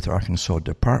 50-50 with Arkansas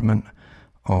Department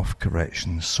of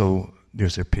Corrections. So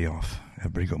there's their payoff.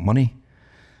 Everybody got money.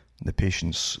 The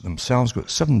patients themselves got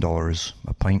 $7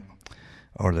 a pint,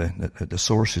 or the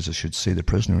sources, I should say, the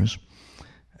prisoners,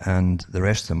 and the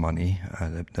rest of the money,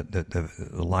 the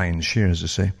lion's share, as they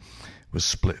say, was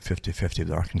split 50-50 with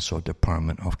the Arkansas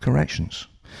Department of Corrections.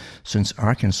 Since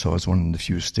Arkansas is one of the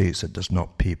few states that does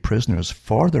not pay prisoners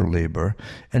for their labor,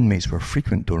 inmates were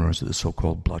frequent donors at the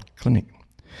so-called blood clinic.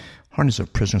 Hundreds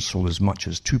of prisoners sold as much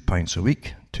as 2 pints a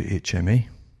week to HMA.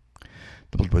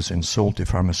 The blood was then sold to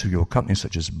pharmaceutical companies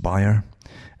such as Bayer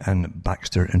and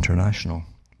Baxter International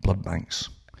blood banks.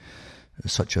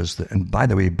 And by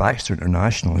the way, Baxter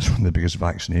International is one of the biggest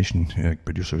vaccination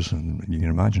producers, and you can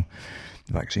imagine,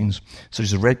 vaccines, such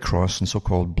as the Red Cross and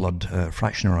so-called blood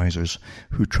fractionalizers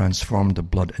who transformed the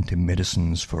blood into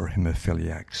medicines for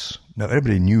hemophiliacs. Now,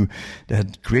 everybody knew they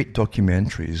had great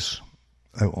documentaries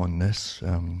out on this.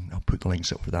 I'll put the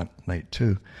links up for that night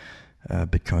too,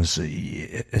 because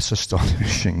it's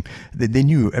astonishing. They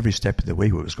knew every step of the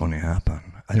way what was going to happen.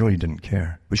 I really didn't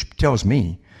care, which tells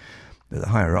me that the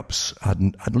higher-ups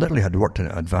had literally had worked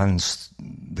to advance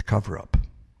the cover-up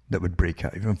that would break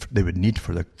out, even they would need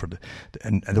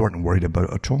and they weren't worried about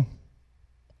it at all.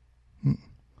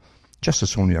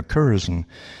 Justice only occurs in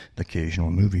the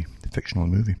occasional movie, the fictional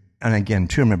movie. And again,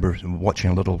 too, I remember watching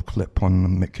a little clip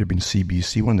on, it could have been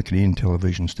CBC, one of the Canadian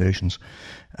television stations,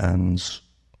 and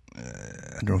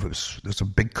I don't know if it was a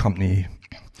big company,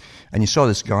 and you saw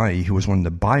this guy who was one of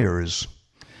the buyers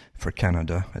for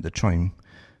Canada at the time,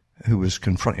 who was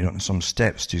confronted on some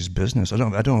steps to his business. I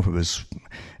don't know if it was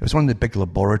one of the big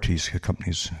laboratories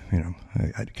companies,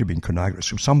 it could have been Conagra,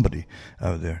 so somebody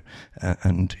out there.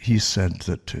 And he said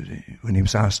that when he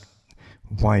was asked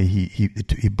why he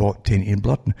bought tainted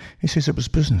blood, he says it was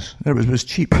business. It was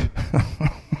cheap.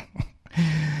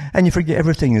 And you forget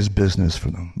everything is business for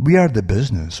them. We are the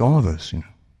business, all of us, Yeah.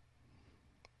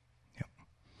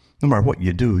 No matter what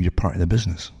you do, you're part of the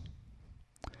business.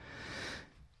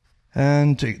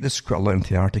 And this is quite a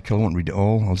lengthy article. I won't read it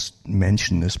all. I'll just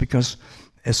mention this because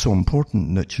it's so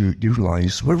important that you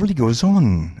realize what really goes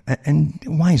on. And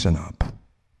wisen up.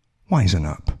 Wisen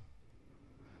up.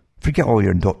 Forget all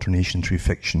your indoctrination through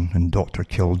fiction and Dr.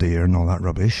 Kildare and all that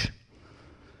rubbish.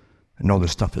 And all the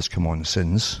stuff that's come on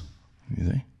since. You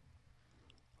see?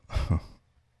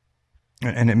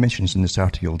 And it mentions in this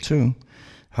article too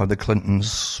how the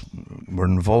Clintons were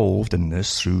involved in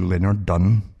this through Leonard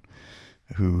Dunn,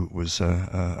 who was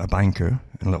a banker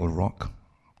in Little Rock,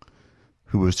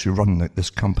 who was to run this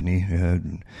company,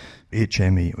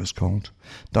 HME it was called.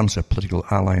 Dunn's a political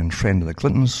ally and friend of the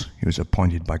Clintons. He was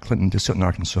appointed by Clinton to sit in the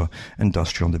Arkansas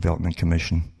Industrial Development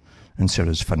Commission and served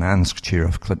as finance chair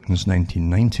of Clinton's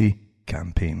 1990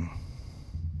 campaign.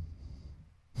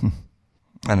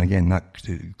 And again, that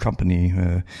company,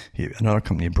 another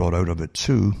company brought out of it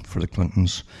too for the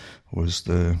Clintons was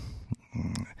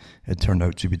it turned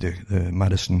out to be the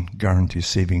Madison Guaranty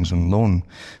Savings and Loan,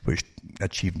 which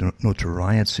achieved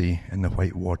notoriety in the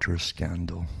Whitewater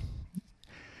scandal.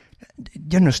 Do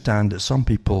you understand that some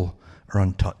people are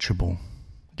untouchable?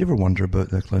 Do you ever wonder about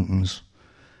the Clintons?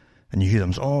 And you hear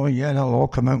them say, oh yeah, they'll all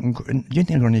come out and do you think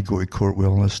they're going to go to court with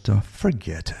all this stuff?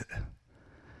 Forget it.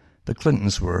 The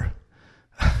Clintons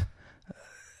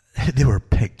they were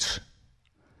picked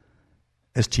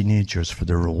as teenagers for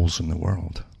their roles in the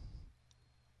world.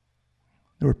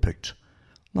 They were picked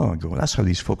long ago. That's how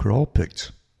these folk are all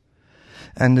picked.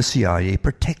 And the CIA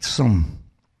protects them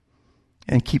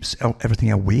and keeps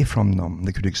everything away from them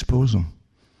that could expose them.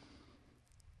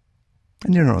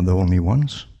 And they're not the only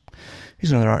ones.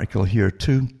 Here's another article here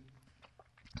too,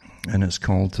 and it's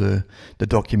called the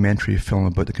documentary film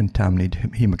about the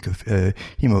contaminated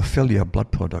hemophilia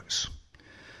blood products.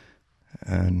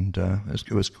 And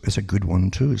it's a good one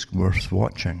too. It's worth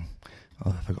watching.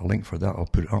 If I've got a link for that, I'll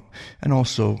put it up. And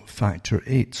also Factor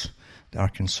 8, the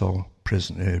Arkansas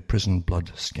prison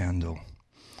blood scandal.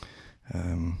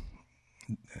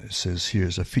 It says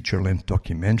here's a feature-length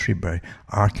documentary by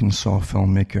Arkansas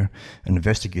filmmaker and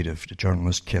investigative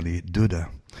journalist Kelly Duda.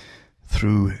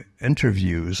 Through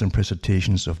interviews and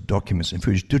presentations of documents in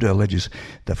which Duda alleges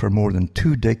that for more than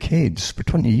 2 decades, for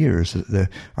 20 years, the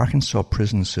Arkansas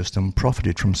prison system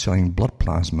profited from selling blood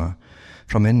plasma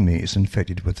from inmates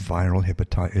infected with viral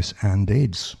hepatitis and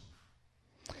AIDS.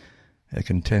 It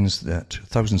contends that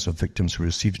thousands of victims who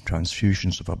received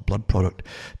transfusions of a blood product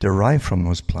derived from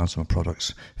those plasma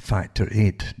products, Factor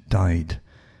 8, died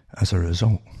as a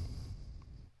result.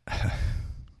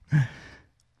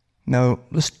 Now,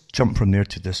 let's jump from there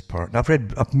to this part. Now,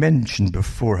 I've mentioned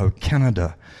before how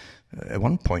Canada, at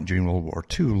one point during World War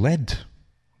II, led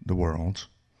the world,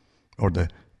 or the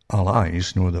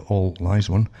Allies, the All Allies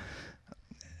one.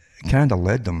 Canada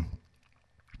led them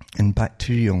in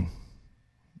bacterial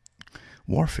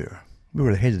warfare. We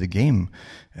were ahead of the game,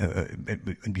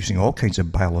 using all kinds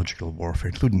of biological warfare,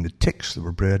 including the ticks that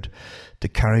were bred to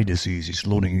carry diseases,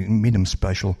 made them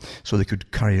special so they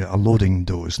could carry a loading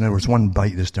dose. In other words, one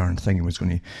bite of this darn thing was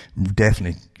going to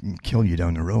definitely kill you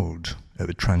down the road. It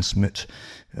would transmit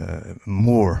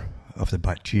more of the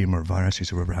bacterium or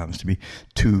viruses, or whatever it happens to be,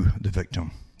 to the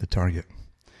victim, the target.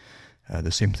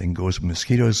 The same thing goes with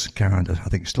mosquitoes. Canada, I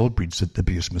think, still breeds the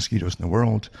biggest mosquitoes in the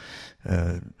world,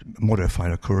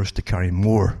 modified, of course, to carry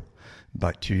more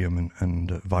bacterium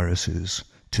and viruses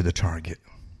to the target.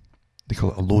 They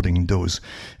call it a loading dose.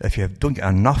 If you don't get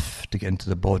enough to get into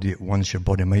the body at once, your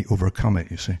body might overcome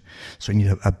it, you see. So you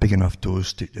need a big enough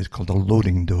dose, it's called a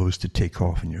loading dose, to take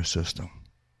off in your system.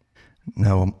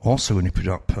 Now, I'm also going to put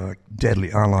up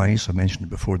Deadly Allies. I mentioned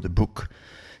before, the book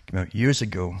came out years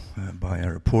ago by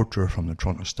a reporter from the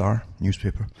Toronto Star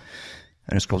newspaper.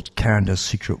 And it's called Canada's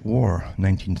Secret War,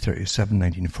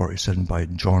 1937-1947, by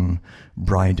John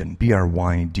Bryden,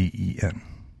 Bryden.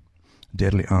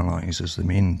 Deadly Allies is the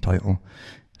main title,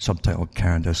 subtitle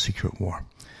Canada's Secret War.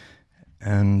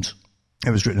 And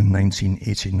it was written in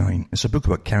 1989. It's a book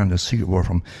about Canada's Secret War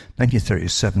from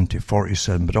 1937 to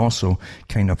 47, but also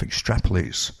kind of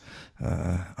extrapolates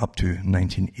up to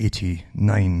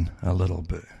 1989 a little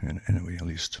bit, in a way at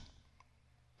least.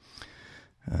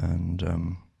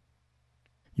 And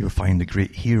you'll find the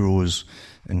great heroes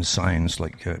in science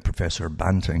like Professor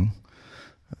Banting,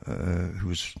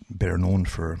 who's better known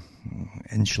for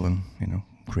insulin,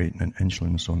 creating insulin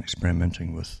and so on,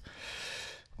 experimenting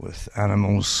with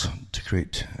animals to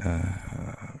create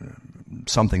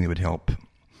something that would help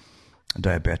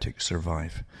diabetics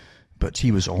survive. But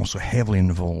he was also heavily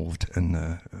involved in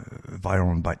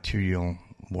viral and bacterial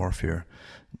warfare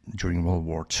during World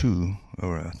War II,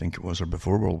 or I think it was, or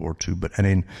before World War II. But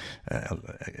a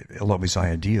lot of his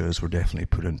ideas were definitely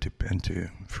put into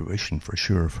fruition, for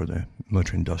sure, for the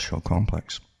military-industrial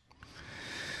complex.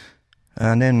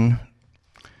 And then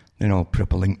I'll put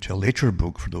up a link to a later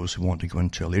book for those who want to go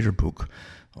into a later book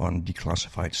on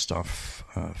declassified stuff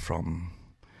from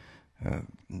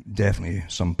definitely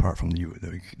some part from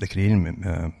the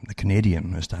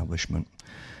Canadian establishment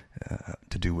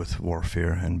to do with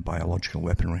warfare and biological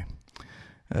weaponry.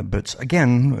 But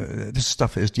again, this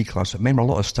stuff is declassified. Remember, a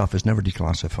lot of stuff is never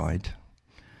declassified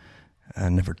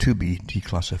and never to be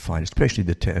declassified, especially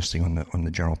the testing on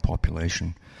the general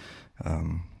population.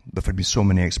 But there'd be so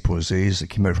many exposés that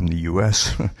came out from the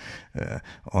US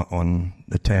on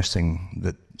the testing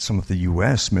that some of the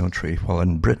US military, while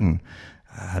in Britain,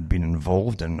 had been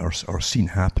involved in or seen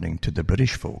happening to the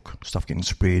British folk. Stuff getting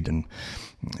sprayed and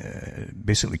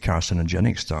basically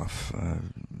carcinogenic stuff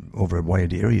over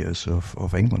wide areas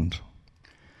of England.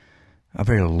 A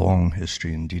very long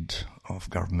history indeed of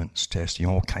governments testing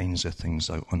all kinds of things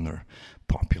out on their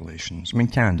populations. I mean,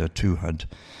 Canada too had,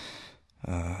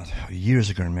 years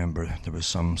ago, I remember, there was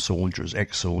some soldiers,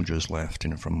 ex-soldiers left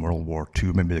from World War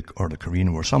II, maybe or the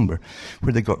Korean War, somewhere,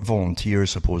 where they got volunteers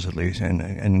supposedly.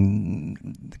 And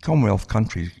the Commonwealth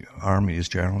country armies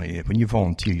generally, when you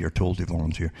volunteer, you're told to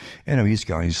volunteer. Anyway, these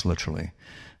guys literally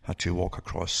had to walk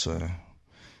across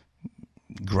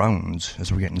grounds as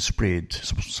they were getting sprayed,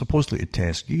 supposedly to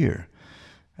test gear.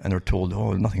 And they're told,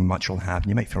 nothing much will happen.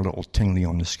 You might feel a little tingly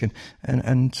on the skin.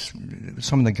 And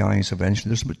some of the guys eventually,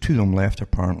 there's about 2 of them left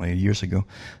apparently years ago,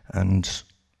 and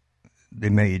they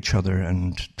met each other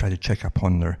and tried to check up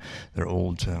on their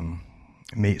old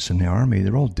mates in the army.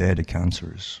 They're all dead of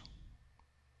cancers.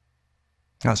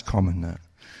 That's common,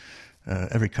 that.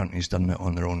 Every country's done it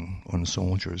on their own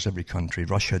soldiers. Every country.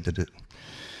 Russia did it.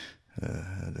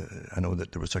 I know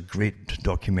that there was a great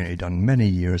documentary done many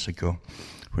years ago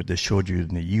where they showed you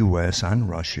in the US and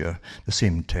Russia the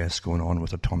same tests going on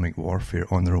with atomic warfare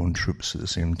on their own troops at the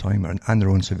same time, and their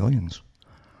own civilians.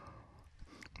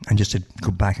 And just to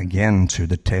go back again to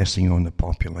the testing on the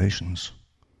populations,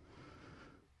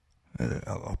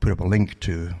 I'll put up a link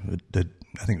to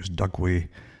I think it was Dugway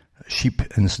sheep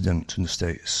incident in the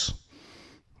States,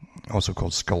 also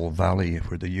called Skull Valley,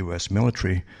 where the US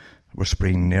military were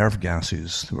spraying nerve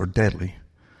gases that were deadly.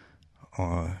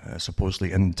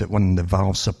 Supposedly, and when the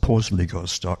valve supposedly got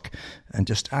stuck and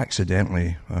just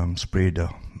accidentally sprayed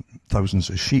thousands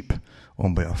of sheep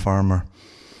owned by a farmer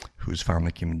whose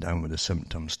family came down with the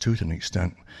symptoms to an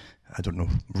extent. I don't know,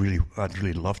 really, I'd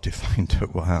really love to find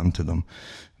out what happened to them,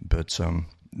 but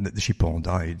the sheep all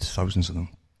died, thousands of them.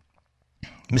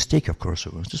 Mistake, of course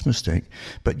it was, just a mistake.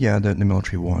 But yeah, the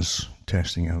military was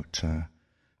testing out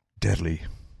deadly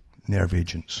nerve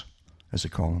agents, as they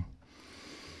call them.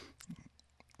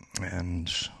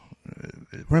 And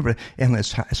remember,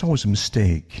 it's always a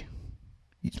mistake.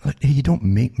 You don't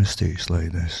make mistakes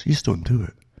like this. You just don't do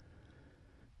it.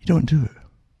 You don't do it.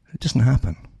 It doesn't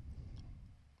happen.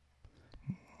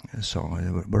 So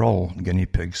we're all guinea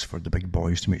pigs for the big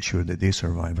boys to make sure that they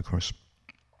survive, of course.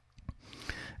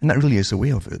 And that really is the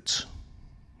way of it.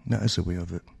 That is the way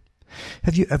of it.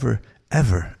 Have you ever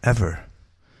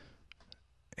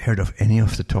heard of any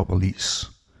of the top elites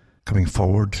coming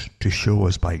forward to show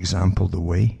us by example the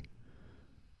way?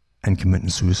 and committing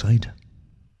suicide?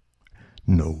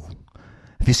 No.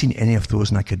 Have you seen any of those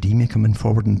in academia coming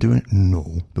forward and doing it?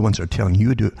 No. The ones that are telling you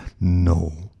to do it?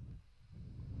 No.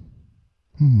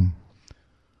 And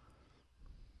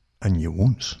you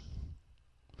won't.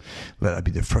 Let that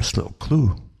be the first little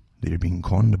clue that you're being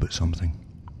conned about something.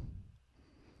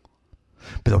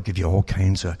 But they'll give you all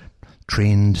kinds of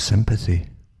trained sympathy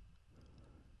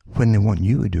when they want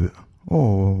you to do it.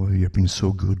 Oh, you've been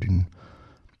so good, and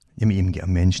you may even get a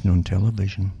mention on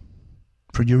television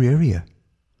for your area.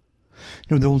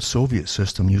 You know, the old Soviet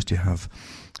system used to have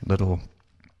little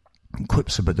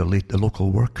quips about the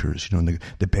local workers, you know,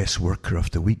 the best worker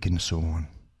of the week and so on.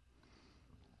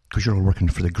 Because you're all working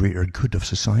for the greater good of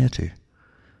society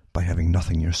by having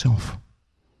nothing yourself.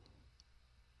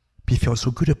 But you felt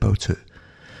so good about it.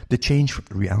 They changed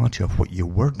the reality of what you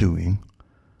were doing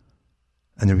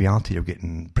and the reality of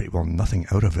getting pretty well nothing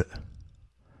out of it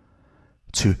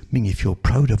to make you feel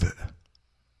proud of it,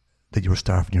 that you were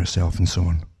starving yourself and so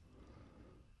on.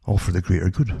 All for the greater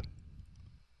good.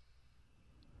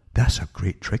 That's a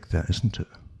great trick, that, isn't it?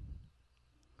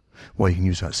 Well, you can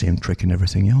use that same trick in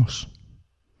everything else,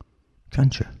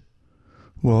 can't you?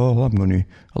 Well, I'm going to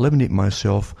eliminate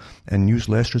myself and use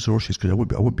less resources because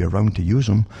I would be around to use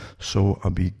them, so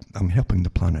I'm helping the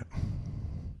planet.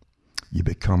 You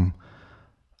become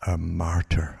a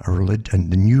martyr,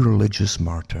 and the new religious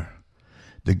martyr,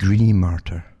 the greenie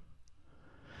martyr.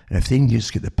 And if they can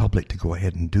just get the public to go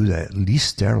ahead and do that, at least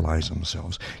sterilize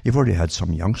themselves. You've already had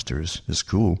some youngsters at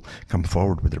school come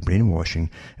forward with their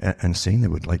brainwashing and saying they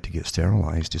would like to get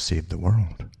sterilized to save the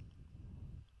world.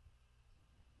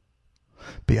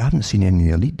 But you haven't seen any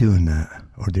elite doing that,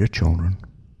 or their children.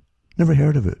 Never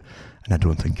heard of it, and I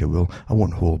don't think I will. I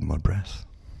won't hold my breath.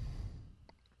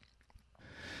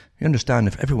 You understand,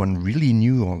 if everyone really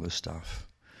knew all this stuff,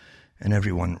 and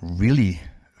everyone really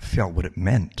felt what it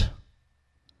meant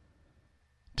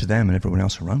to them and everyone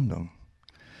else around them,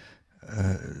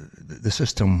 the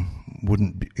system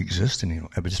wouldn't exist anymore.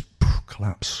 It would just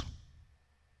collapse.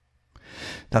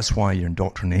 That's why your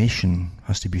indoctrination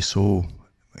has to be so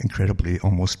incredibly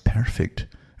almost perfect,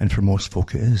 and for most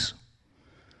folk it is.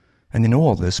 And they know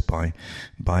all this by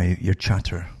your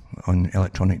chatter on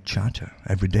electronic chatter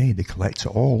every day. They collect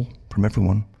it all from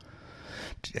everyone.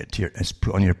 It's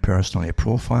put on your personality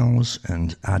profiles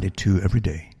and added to every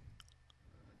day.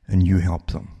 And you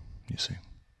help them, you see.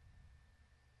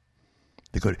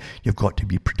 You've got to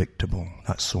be predictable.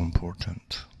 That's so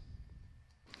important.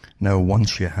 Now,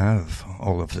 once you have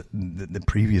all of the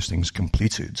previous things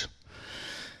completed,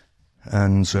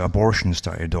 and abortion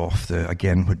started off,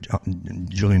 again, what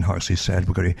Julian Huxley said,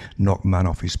 we've got to knock man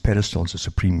off his pedestal as a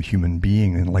supreme human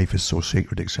being, and life is so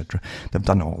sacred, etc. They've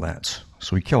done all that.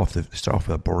 So we start off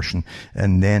with abortion,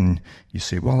 and then you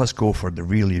say, well, let's go for the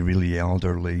really, really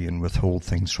elderly and withhold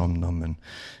things from them, and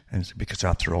it's because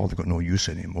after all, they've got no use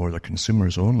anymore. They're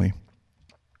consumers only.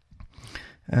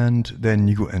 And then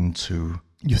you go into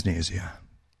euthanasia.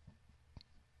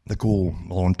 The goal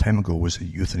a long time ago was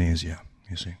euthanasia,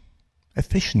 you see.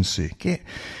 Efficiency. Get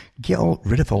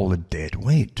rid of all the dead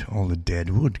weight, all the dead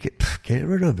wood. Get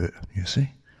rid of it, you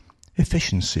see.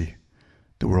 Efficiency.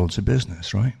 The world's a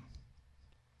business, right?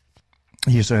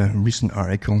 Here's a recent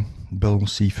article, Bill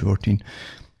C-14.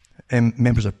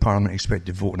 Members of Parliament expect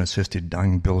to vote on assisted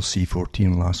dying Bill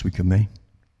C-14 last week of May.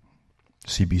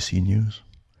 CBC News.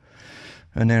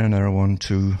 And then another one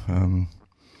too.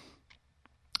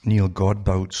 Neil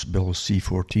Godbout's Bill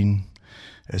C-14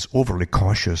 is overly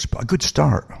cautious, but a good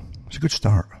start. It's a good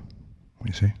start,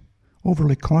 you see.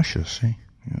 Overly cautious, see?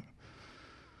 Yeah.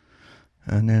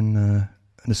 And then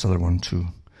this other one too.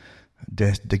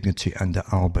 Death, Dignity and the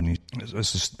Albany.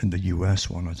 This is in the US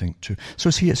one, I think, too. So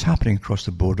see, it's happening across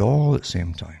the board all at the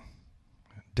same time.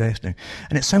 Death. And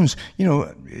it sounds,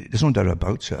 there's no doubt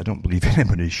about it. I don't believe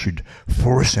anybody should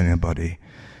force anybody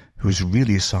who's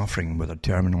really suffering with a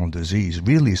terminal disease,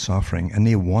 really suffering, and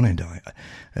they want to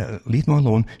die. Leave them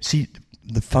alone. See,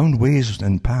 they've found ways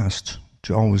in the past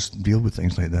to always deal with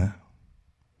things like that.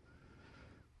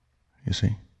 You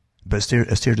see? But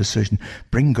it's their decision.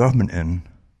 Bring government in,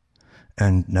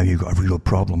 and now you've got a real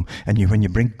problem. And when you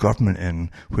bring government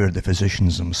in, where the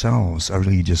physicians themselves are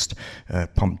really just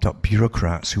pumped up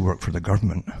bureaucrats who work for the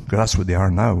government, because that's what they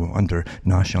are now under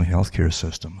national healthcare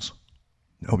systems.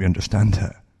 I hope you understand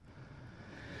that.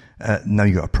 Now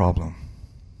you got a problem.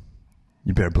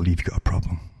 You better believe you got a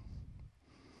problem.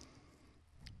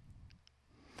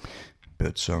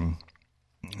 But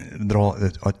they're all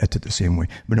at it the same way.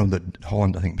 We know that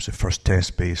Holland, I think, was the first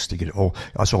test base to get it all.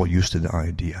 Us all used to the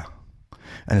idea.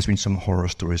 And there's been some horror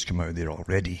stories come out there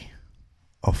already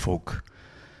of folk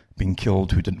being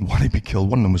killed who didn't want to be killed.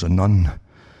 One of them was a nun.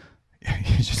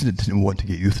 He just didn't want to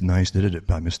get euthanized. They did it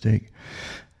by mistake.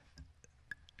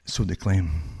 So they claim.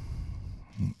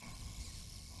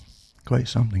 Quite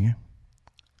something, yeah?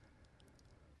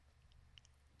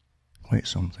 Quite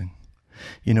something.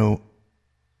 You know,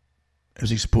 it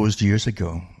was exposed years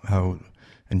ago how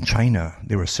in China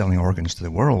they were selling organs to the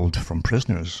world from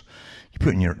prisoners. You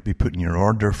put in your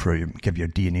order for, give your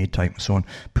DNA type and so on,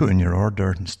 put in your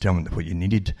order and tell them what you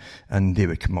needed, and they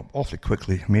would come up awfully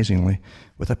quickly, amazingly,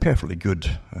 with a perfectly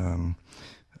good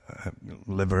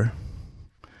liver,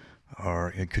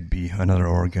 or it could be another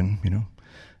organ, you know.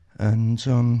 And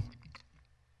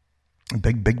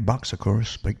big bucks, of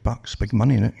course, big bucks, big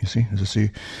money in it, you see. As I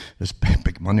say, there's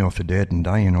big money off the dead and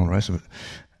dying and all the rest of it.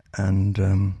 And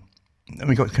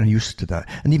we got kind of used to that.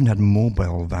 And even had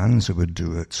mobile vans that would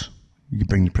do it. You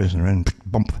bring the prisoner in,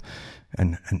 bump,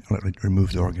 and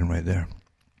remove the organ right there.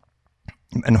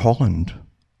 In Holland,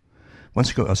 once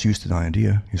you got us used to the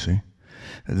idea, you see,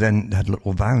 then they had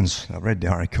little vans. I read the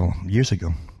article years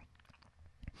ago.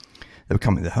 They would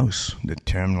come to the house, the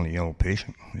terminally ill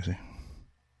patient, you see.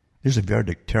 There's a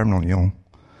verdict, terminally ill.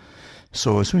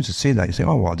 So as soon as you say that, you say,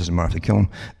 oh, well, it doesn't matter if they kill him.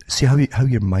 See how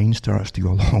your mind starts to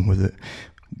go along with it.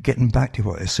 Getting back to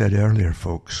what I said earlier,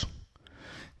 folks.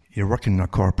 You're working in a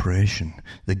corporation.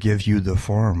 They give you the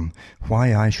form.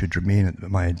 Why I should remain at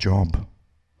my job.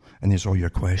 And there's all your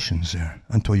questions there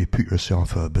until you put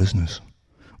yourself out of business.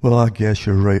 Well, I guess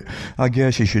you're right. I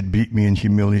guess you should beat me and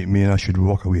humiliate me and I should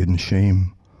walk away in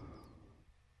shame.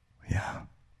 Yeah,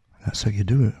 that's how you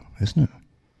do it, isn't it?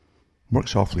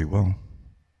 Works awfully well.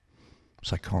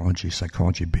 Psychology,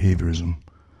 behaviorism.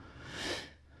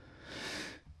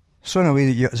 So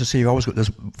anyway, as I say, you've always got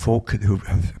this folk who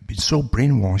have been so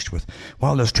brainwashed with,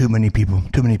 well, there's too many people.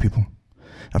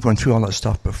 I've gone through all that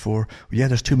stuff before. Yeah,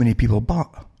 there's too many people, but,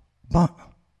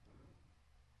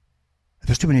 if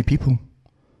there's too many people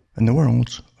in the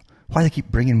world, why do they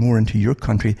keep bringing more into your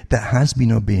country that has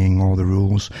been obeying all the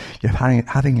rules? You're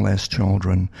having less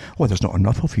children. Oh, there's not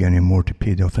enough of you anymore to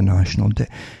pay off the national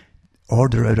debt.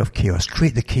 Order out of chaos.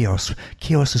 Create the chaos.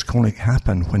 Chaos is going to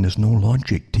happen when there's no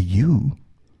logic to you.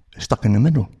 Stuck in the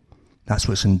middle. That's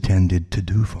what's intended to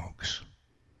do, folks.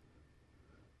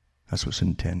 That's what's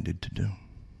intended to do.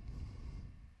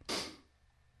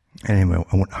 Anyway,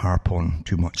 I won't harp on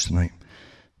too much tonight.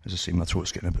 As I say, my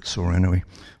throat's getting a bit sore anyway.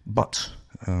 But,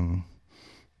 as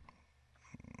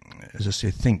I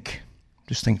say, think.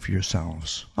 Just think for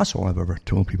yourselves. That's all I've ever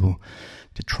told people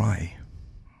to try.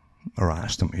 Or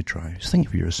ask them to try. Just think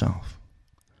for yourself.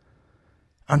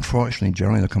 Unfortunately,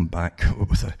 generally they'll come back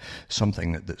with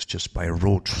something that's just by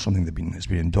rote, something that's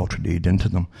been indoctrinated into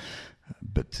them,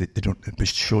 but they don't. It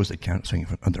shows they can't think,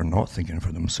 and they're not thinking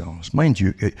for themselves. Mind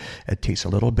you, it takes a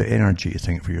little bit of energy to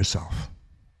think for yourself.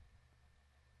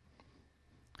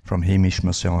 From Hamish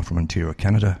myself from Ontario,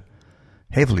 Canada,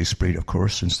 heavily sprayed, of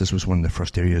course, since this was one of the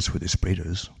first areas where they sprayed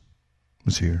us.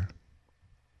 Was here.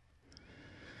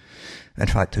 In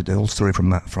fact, the whole story from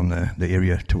the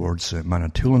area towards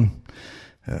Manitoulin.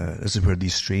 This is where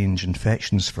these strange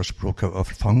infections first broke out of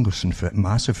fungus and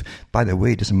massive. By the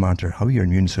way, it doesn't matter how your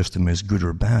immune system is, good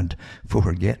or bad, folk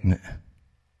are getting it.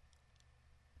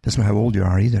 Doesn't matter how old you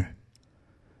are either.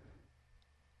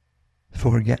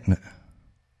 Folk are getting it.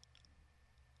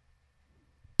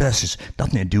 But this has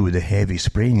nothing to do with the heavy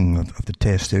spraying of the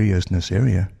test areas in this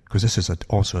area, because this is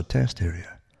also a test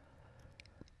area.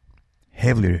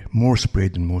 Heavily, more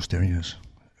sprayed than most areas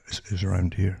is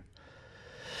around here.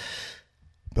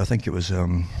 But I think it was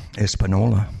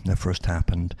Espanola that first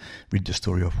happened. Read the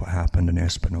story of what happened in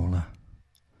Espanola.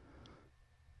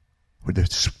 Where they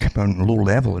came out low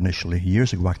level initially,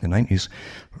 years ago, back in the 90s,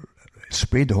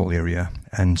 sprayed the whole area,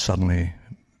 and suddenly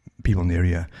people in the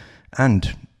area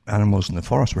and animals in the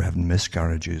forest were having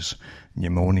miscarriages,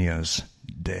 pneumonias,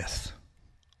 death.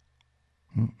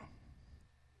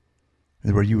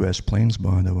 They were US planes,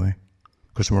 by the way,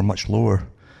 because they were much lower,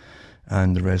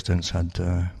 and the residents had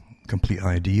complete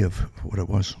idea of what it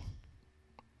was.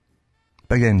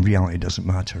 But again, reality doesn't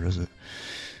matter, does it?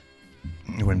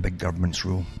 When big governments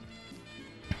rule.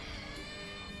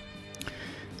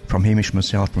 From Hamish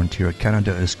myself from Ontario,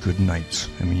 Canada, is good night.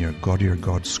 I mean, your God, your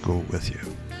gods go with you.